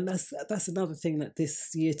know, and that's another thing that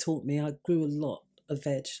this year taught me. I grew a lot of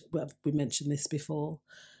veg. Well, we mentioned this before.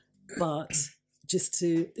 But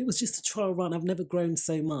it was just a trial run. I've never grown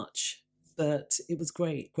so much, but it was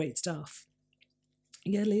great stuff.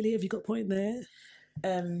 Yeah, Lily, have you got a point there?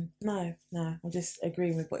 No, I'm just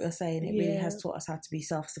agreeing with what you're saying. It really has taught us how to be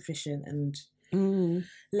self-sufficient and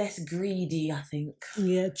less greedy, I think.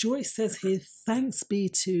 Yeah, Joyce says here, thanks be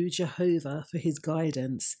to Jehovah for his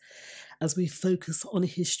guidance. As we focus on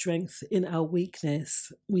his strength in our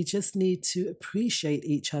weakness, we just need to appreciate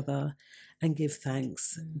each other and give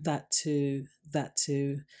thanks. That too.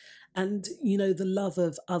 And, you know, the love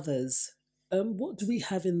of others. What do we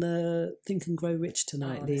have in the Think and Grow Rich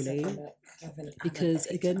tonight, Lily? Because,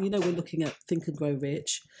 again, you know, we're looking at Think and Grow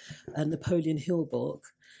Rich, a Napoleon Hill book.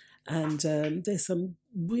 And there's some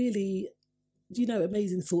really, you know,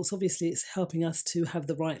 amazing thoughts. Obviously, it's helping us to have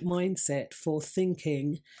the right mindset for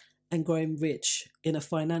thinking and growing rich in a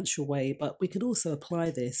financial way. But we could also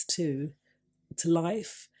apply this to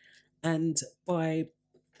life. And by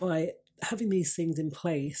having these things in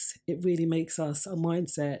place, it really makes us a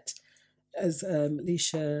mindset, as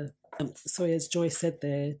as Joyce said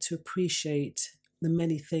there, to appreciate the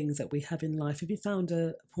many things that we have in life. Have you found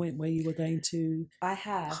a point where you were going to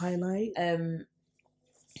highlight? And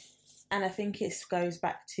I think it goes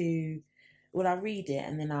back to, well, I'll read it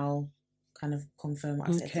and then I'll kind of confirm what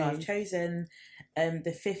I said. So I've chosen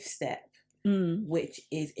the fifth step, which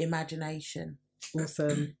is imagination.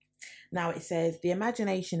 Awesome. Now it says the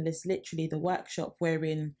imagination is literally the workshop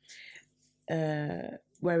wherein are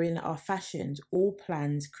fashioned all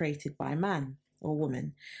plans created by man or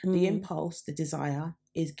woman. The impulse, the desire,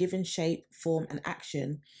 is given shape, form, and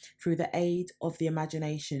action through the aid of the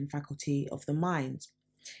imagination faculty of the mind.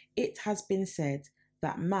 It has been said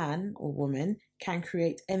that man or woman can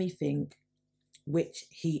create anything which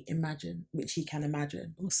he can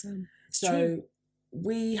imagine. Awesome. So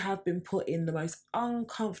we have been put in the most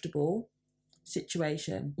uncomfortable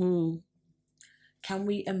situation. Can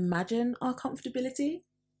we imagine our comfortability?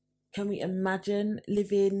 Can we imagine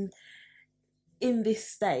living in this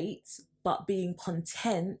state but being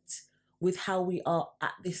content with how we are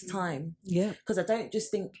at this time? Yeah. Because I don't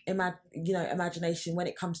just think, imagination when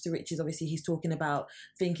it comes to riches. Obviously, he's talking about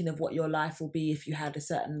thinking of what your life will be if you had a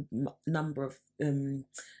certain number of,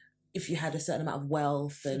 if you had a certain amount of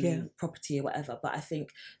wealth and property or whatever. But I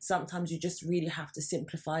think sometimes you just really have to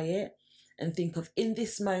simplify it and think of, in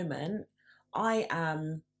this moment, I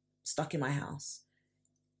am stuck in my house.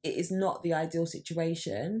 It is not the ideal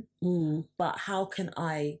situation, but how can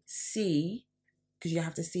I see, because you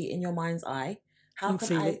have to see it in your mind's eye, how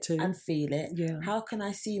can I feel it? Yeah. How can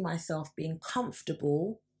I see myself being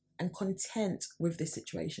comfortable and content with this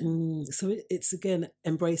situation. So it's again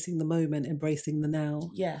embracing the moment, embracing the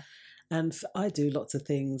now. Yeah. And I do lots of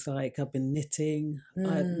things, like I've been knitting.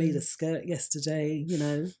 I made a skirt yesterday. You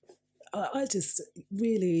know, I just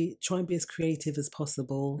really try and be as creative as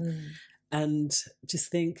possible, and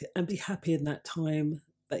just think and be happy in that time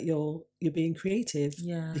that you're being creative.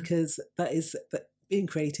 Yeah. Because that being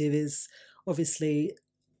creative is obviously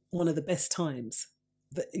one of the best times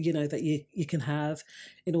that that you can have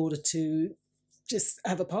in order to just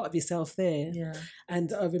have a part of yourself there. Yeah.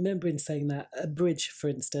 And I remember in saying that a bridge, for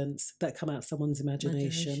instance, that come out of someone's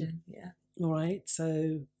imagination. Yeah. All right.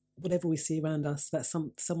 So whatever we see around us, that's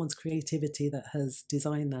someone's creativity that has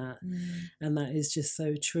designed that. And that is just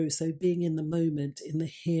so true. So being in the moment, in the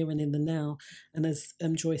here and in the now, and as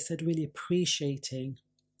Joy said, really appreciating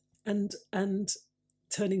and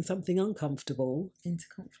turning something uncomfortable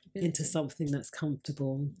into something that's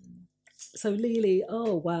comfortable. So Lily,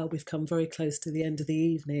 oh wow, we've come very close to the end of the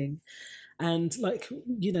evening, and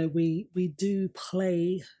we do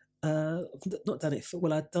play. Not done it for,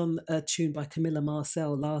 well, I'd done a tune by Camilla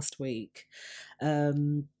Marcel last week.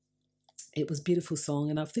 It was a beautiful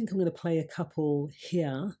song, and I think I'm going to play a couple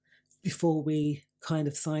here before we kind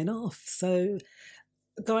of sign off. So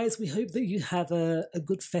guys, we hope that you have a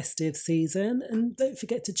good festive season, and don't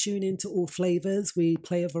forget to tune in to All Flavors. We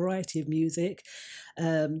play a variety of music.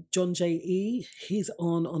 John J.E., he's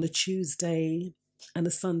on a Tuesday and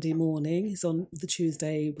a Sunday morning. He's on the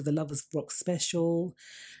Tuesday with the Lovers Rock special,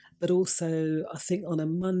 but also I think on a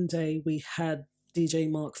Monday we had DJ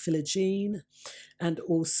Mark Philogene, and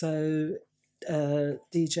also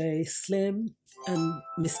DJ Slim and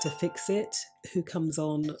Mr. Fix It, who comes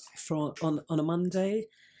on a Monday.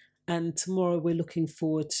 And tomorrow we're looking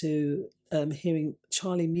forward to hearing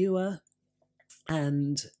Charlie Muir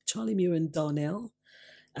and Darnell,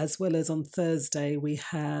 as well as on Thursday we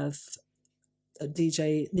have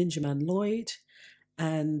DJ Ninja Man Lloyd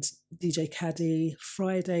and DJ Caddy.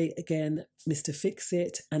 Friday again, Mr. Fix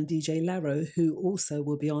It and DJ Laro, who also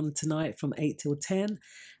will be on tonight from 8 till 10,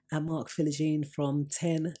 and Mark Philogene from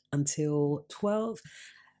 10 until 12.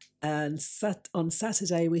 And on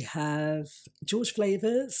Saturday we have George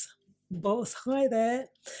Flavors, boss, hi there,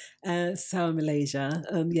 Sour Malaysia.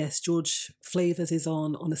 Yes, George Flavors is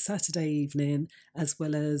on a Saturday evening, as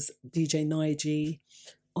well as DJ Nige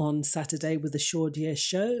on Saturday with the Shaw Deer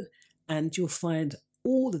show. And you'll find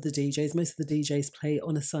all of the DJs, most of the DJs play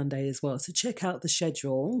on a Sunday as well. So check out the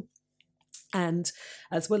schedule. And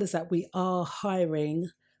as well as that, we are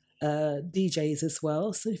hiring DJs as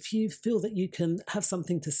well. So if you feel that you can have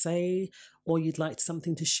something to say, or you'd like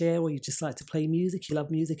something to share, or you just like to play music, you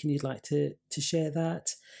love music and you'd like to share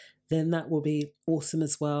that, then that will be awesome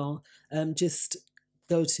as well. Just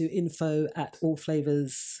go to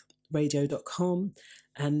info@allflavorsradio.com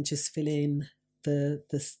and just fill in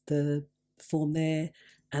the form there,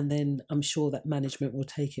 and then I'm sure that management will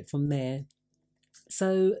take it from there.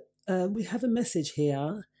 So we have a message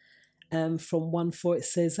here from 1-4. It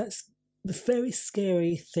says, that's the very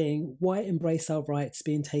scary thing. Why embrace our rights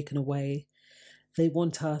being taken away? They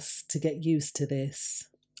want us to get used to this.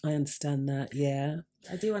 I understand that, yeah.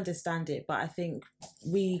 I do understand it, but I think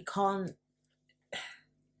we can't.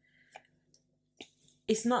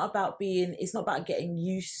 It's not about getting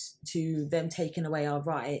used to them taking away our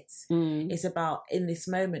rights. It's about, in this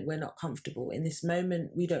moment, we're not comfortable. In this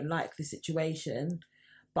moment, we don't like the situation,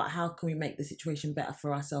 but how can we make the situation better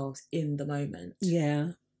for ourselves in the moment?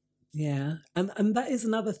 Yeah. Yeah. And that is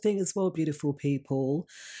another thing as well, beautiful people.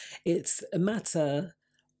 It's a matter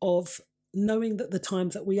of knowing that the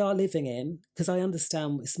times that we are living in, because I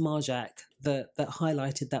understand it's Marjak that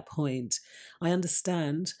highlighted that point. I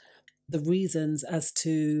understand the reasons as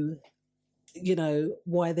to,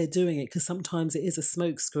 why they're doing it, because sometimes it is a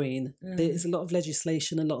smokescreen. There's a lot of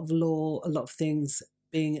legislation, a lot of law, a lot of things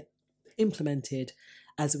being implemented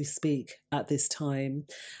as we speak at this time.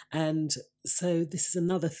 And so this is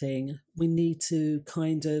another thing. We need to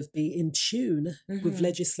kind of be in tune with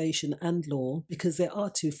legislation and law, because there are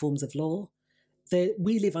two forms of law.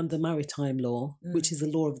 We live under maritime law, which is the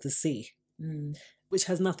law of the sea, which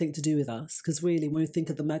has nothing to do with us. Because really, when we think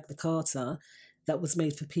of the Magna Carta, that was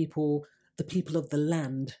made for the people of the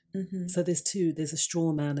land. So there's two. There's a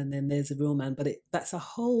straw man and then there's a real man. But that's a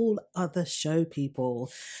whole other show, people.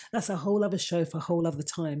 That's a whole other show for a whole other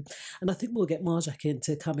time. And I think we'll get Marjak in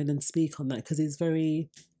to come in and speak on that, because he's very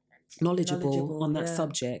knowledgeable on that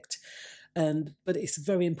subject. But it's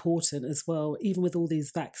very important as well, even with all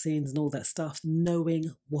these vaccines and all that stuff,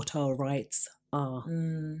 knowing what our rights are.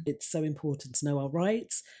 It's so important to know our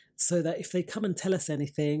rights, so that if they come and tell us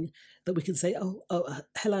anything, that we can say, oh,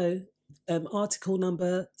 hello, article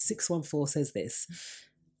number 614 says this.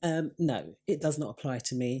 No, it does not apply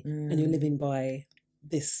to me. And you're living by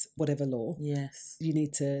this whatever law. Yes. You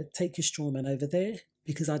need to take your straw man over there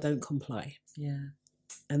because I don't comply. Yeah.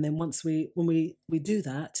 And then when we do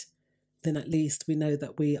that, then at least we know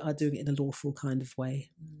that we are doing it in a lawful kind of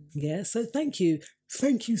way. Yeah. So thank you.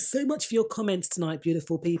 Thank you so much for your comments tonight,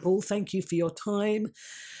 beautiful people. Thank you for your time.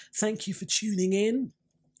 Thank you for tuning in.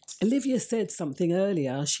 Olivia said something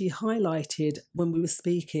earlier. She highlighted when we were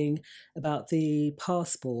speaking about the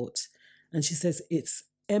passport, and she says it's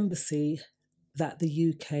embassy that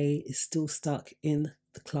the UK is still stuck in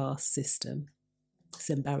the class system. It's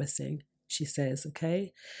embarrassing, she says,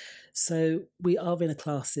 okay? So we are in a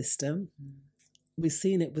class system. We've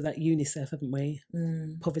seen it with that UNICEF, haven't we?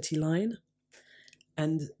 Poverty line.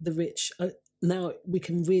 And the rich, now we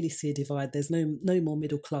can really see a divide. There's no more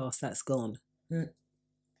middle class, that's gone.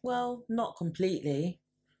 Well, not completely,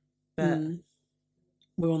 but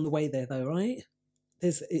we're on the way there, though, right?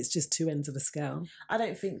 It's just two ends of a scale. I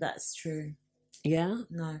don't think that's true. Yeah?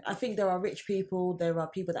 No, I think there are rich people, there are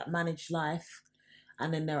people that manage life,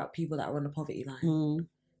 and then there are people that are on the poverty line.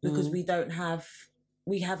 Because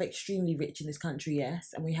we have extremely rich in this country,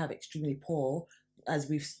 yes, and we have extremely poor, as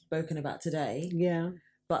we've spoken about today. Yeah.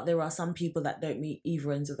 But there are some people that don't meet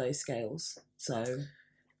either ends of those scales. So,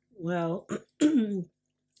 well,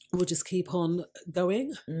 we'll just keep on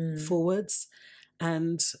going forwards,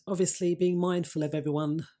 and obviously being mindful of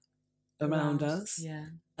everyone around us,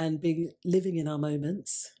 and living in our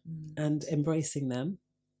moments and embracing them.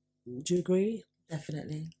 Do you agree?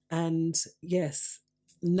 Definitely. And yes,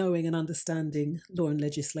 knowing and understanding law and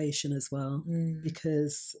legislation as well,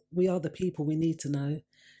 because we are the people, we need to know,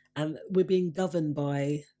 and we're being governed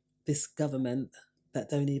by this government that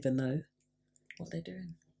don't even know what they're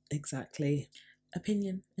doing. Exactly.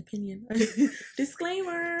 Opinion.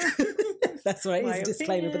 Disclaimer. That's right, it's a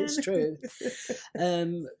disclaimer, but it's true.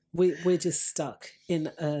 We're just stuck in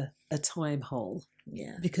a time hole.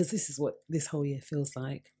 Yeah. Because this is what this whole year feels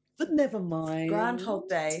like. But never mind. Groundhog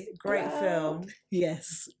Day, great film.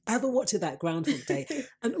 Yes, have a watch of that, Groundhog Day.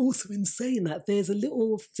 And also in saying that, there's a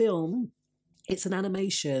little film, it's an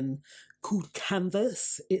animation called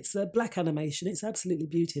Canvas. It's a black animation. It's absolutely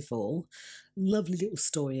beautiful. Lovely little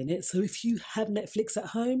story in it. So if you have Netflix at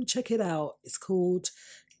home, check it out. It's called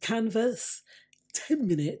Canvas. 10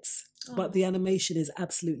 minutes, but the animation is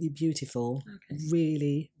absolutely beautiful. Okay.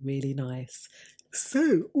 Really, really nice.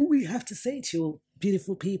 So all we have to say to you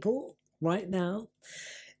beautiful people right now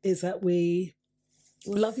is that we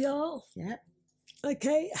love y'all. Yeah.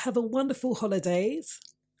 Okay, have a wonderful holidays,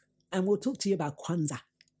 and we'll talk to you about Kwanzaa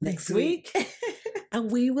next week.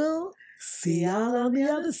 And we will see y'all on the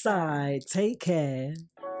other side. Take care.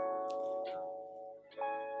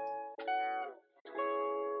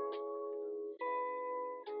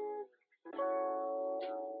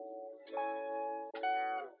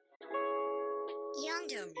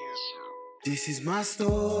 This is my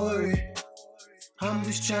story. I'm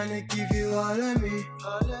just trying to give you all of me.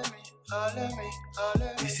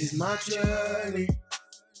 This is my journey.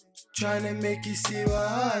 Trying to make you see what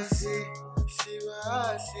I see.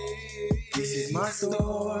 This is my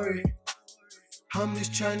story. I'm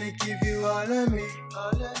just trying to give you all of me.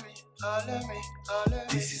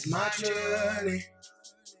 This is my journey.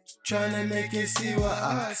 Trying to make you see what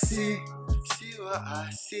I see.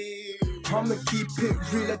 I'ma keep it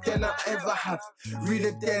realer than I ever have.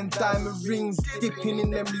 Realer than diamond rings dipping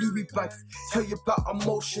in them Louis bags. Tell you about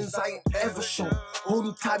emotions I ain't ever shown.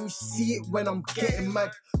 Only time you see it when I'm getting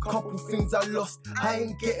mad. Couple things I lost, I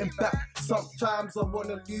ain't getting back. Sometimes I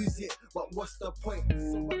wanna lose it, but what's the point?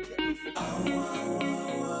 So I get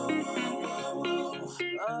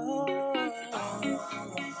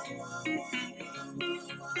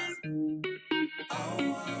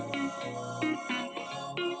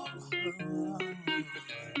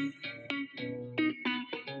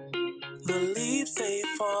The leaves they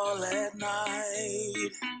fall at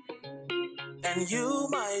night, and you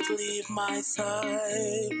might leave my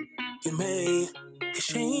side. You may, 'cause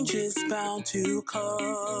change is bound to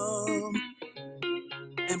come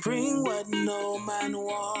and bring what no man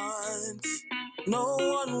wants. No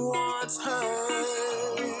one wants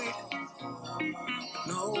hurt.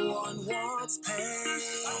 No one wants pain.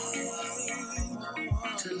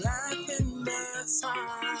 To laugh in the sun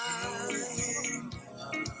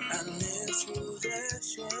and live through the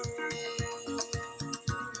shade.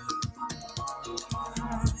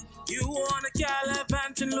 You wanna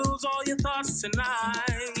gallivant and lose all your thoughts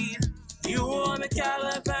tonight. You wanna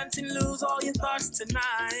gallivant and lose all your thoughts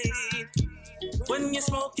tonight. When your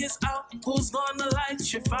smoke is out, who's gonna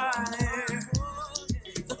light your fire?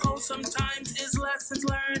 The code sometimes is lessons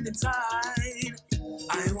learned inside.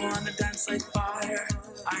 I wanna dance like fire.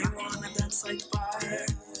 I wanna dance like fire.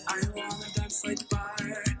 I wanna dance like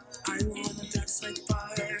fire. I wanna dance like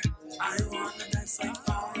fire. I wanna dance like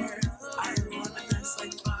fire. I wanna dance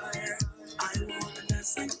like fire. I wanna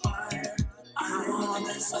dance like fire. I wanna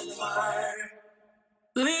dance like fire.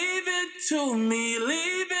 Leave it to me,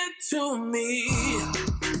 leave it to me.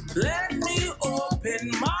 Let me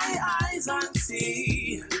open my eyes and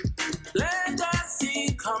see. Let us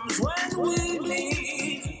see comes when we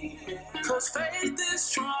leave. Cause faith is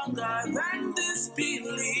stronger than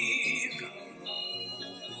disbelief.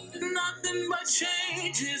 Nothing but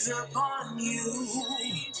change is upon you.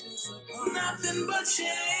 Nothing but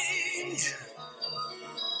change.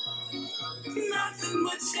 Nothing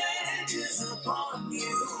but change is upon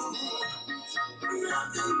you.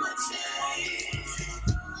 Nothing but change.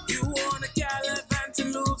 You wanna gallivant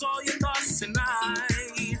and lose all your thoughts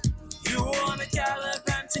tonight. You wanna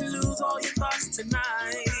gallivant and lose all your thoughts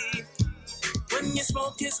tonight. When your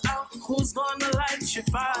smoke is out, who's gonna light your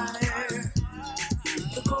fire?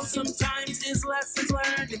 The code sometimes is lessons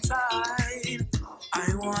learned inside.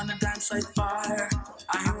 I wanna dance like fire.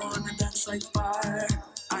 I wanna dance like fire.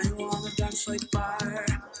 I wanna dance like fire.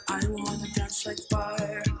 I wanna dance like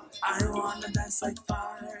fire. I wanna dance like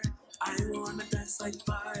fire. I wanna dance like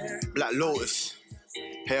fire. Black Lotus,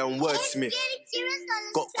 here on Wordsmith.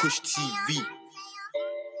 Got Kush TV.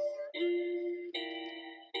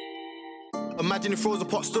 Imagine if Rosa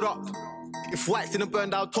Pot stood up. If Whites didn't burn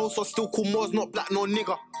down toast, I'd still call Moors not black nor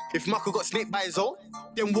nigger. If Maka got snaked by his own,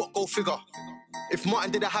 then what go figure? If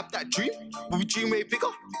Martin didn't have that dream, would we dream way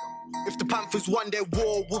bigger? If the Panthers won their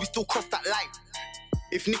war, would we still cross that line?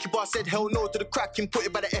 If Nicky Bar said hell no to the cracking, put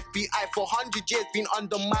it by the FBI for 100 years, been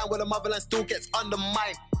undermined, while the motherland still gets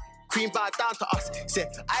undermined. Queen bowed down to us,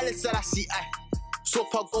 said, Island Selassie, I.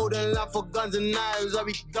 Swap our golden land for guns and knives, are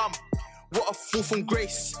we dumb? What a fall from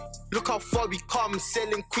grace. Look how far we come,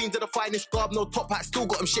 selling queens of the finest garb, no top hat, still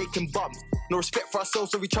got them shaking bums. No respect for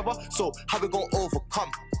ourselves or each other, so how we gonna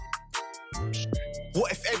overcome?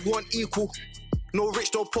 What if everyone equal? No rich,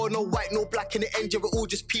 no poor, no white, no black in the end, yeah, we're all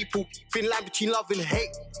just people. Thin line between love and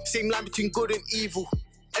hate, same line between good and evil.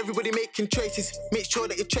 Everybody making choices, make sure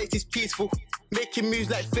that your choice is peaceful. Making moves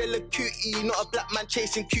like Fela Kuti, not a black man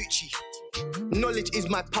chasing coochie. Knowledge is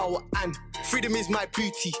my power and freedom is my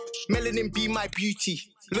beauty. Melanin be my beauty,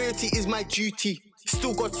 loyalty is my duty.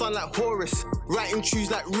 Still got son like Horus, writing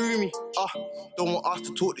truths like Rumi. Don't want us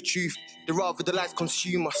to talk the truth, they rather the lies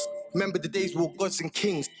consume us. Remember the days we were gods and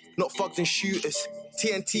kings, not thugs and shooters.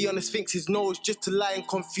 TNT on the Sphinx's nose just to lie and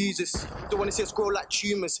confuse us. Don't wanna see us grow like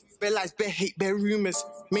tumours. Bare lies, bare hate, bare rumours.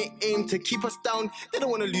 May aim to keep us down, they don't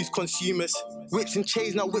wanna lose consumers. Whips and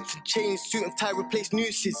chains, now whips and chains. Suit and tie replace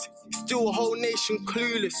nooses. Still a whole nation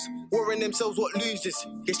clueless, worrying themselves what losers.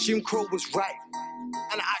 Guess Jim Crow was right,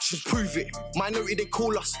 and the actions prove it. Minority they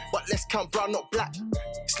call us, but let's count brown, not black.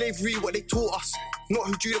 Slavery, what they taught us, not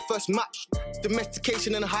who drew the first match.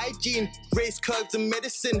 Domestication and hygiene, raise curves and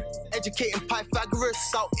medicine. Educating Pythagoras,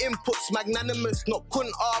 out inputs magnanimous. Not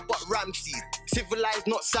Kunta, but Ramses. Civilized,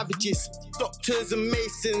 not savages. Doctors and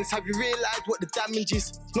masons, have you realised what the damage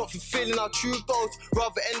is? Not fulfilling our true goals,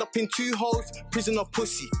 rather end up in two holes. Prison or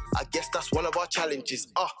pussy, I guess that's one of our challenges.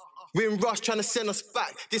 We're in rush trying to send us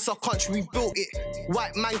back. This our country, we built it.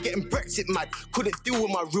 White man getting Brexit mad, couldn't deal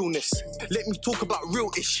with my realness. Let me talk about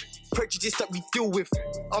real-ish prejudice that we deal with.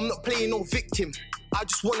 I'm not playing no victim, I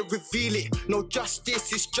just want to reveal it. No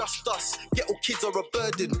justice, it's just us. Ghetto kids are a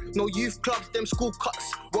burden. No youth clubs, them school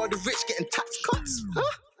cuts, while the rich getting tax cuts.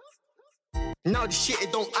 Now the shit,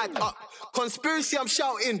 it don't add up. Conspiracy, I'm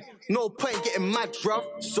shouting. No point getting mad,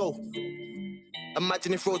 bruv. So,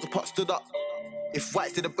 imagine if Rosa Parks stood up. If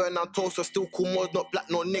Whites didn't burn down toast, I still call Moors not black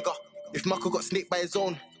nor nigger. If Maka got snaked by his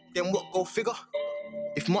own, then what go figure?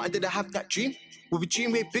 If Martin didn't have that dream, would we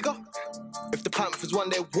dream way bigger? If the Panthers won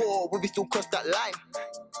their war, would we still cross that line?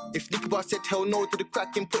 If Nicky Bar said hell no to the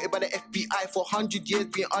cracking, put it by the FBI for 100 years,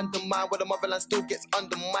 being undermined, while the motherland still gets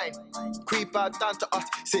undermined. Queen bowed down to us,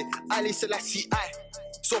 say, Ali Selassie, I.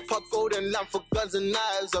 Swap our golden lamp for guns and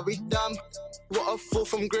knives, are we dumb? What a fall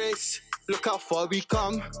from grace. Look how far we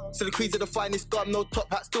come. So the queens of the finest garb, no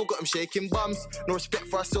top hat, still got them shaking bums. No respect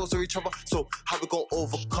for ourselves or each other, so how we gon'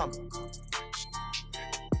 overcome?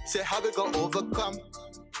 Say how we gon' overcome?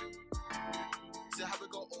 Say how we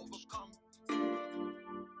gon' overcome?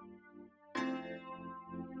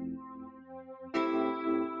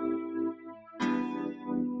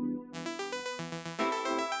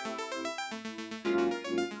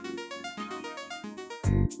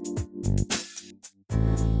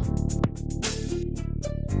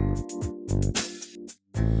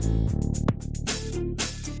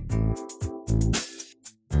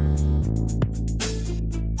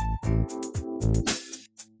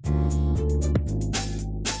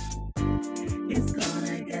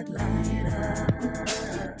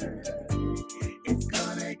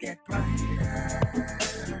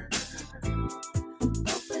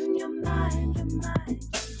 mind, your mind,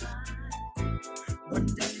 your mind. One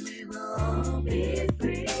day we will all be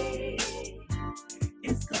free.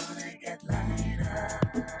 It's gonna get lighter.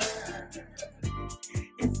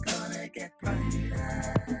 It's gonna get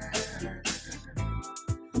brighter.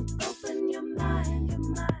 Open your mind, your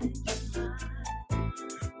mind, your mind.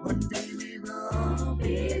 One day we will all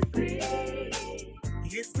be free.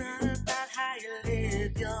 It's not about how you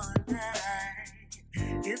live your life.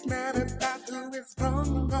 It's not about who is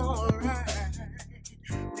wrong or right.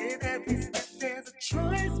 With every step there's a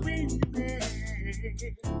choice we make.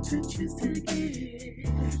 To choose to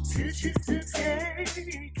give, to choose to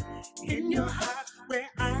take. In your heart where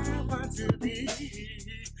I want to be.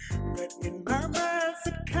 But in my mind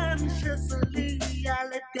subconsciously I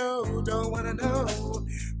let go, don't wanna know.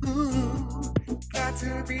 Ooh, got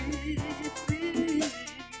to be free.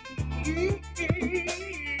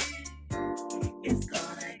 It's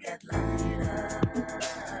gonna get lighter.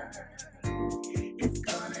 It's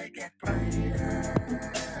gonna get brighter.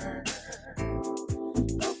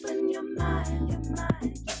 Open your mind, your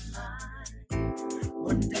mind, your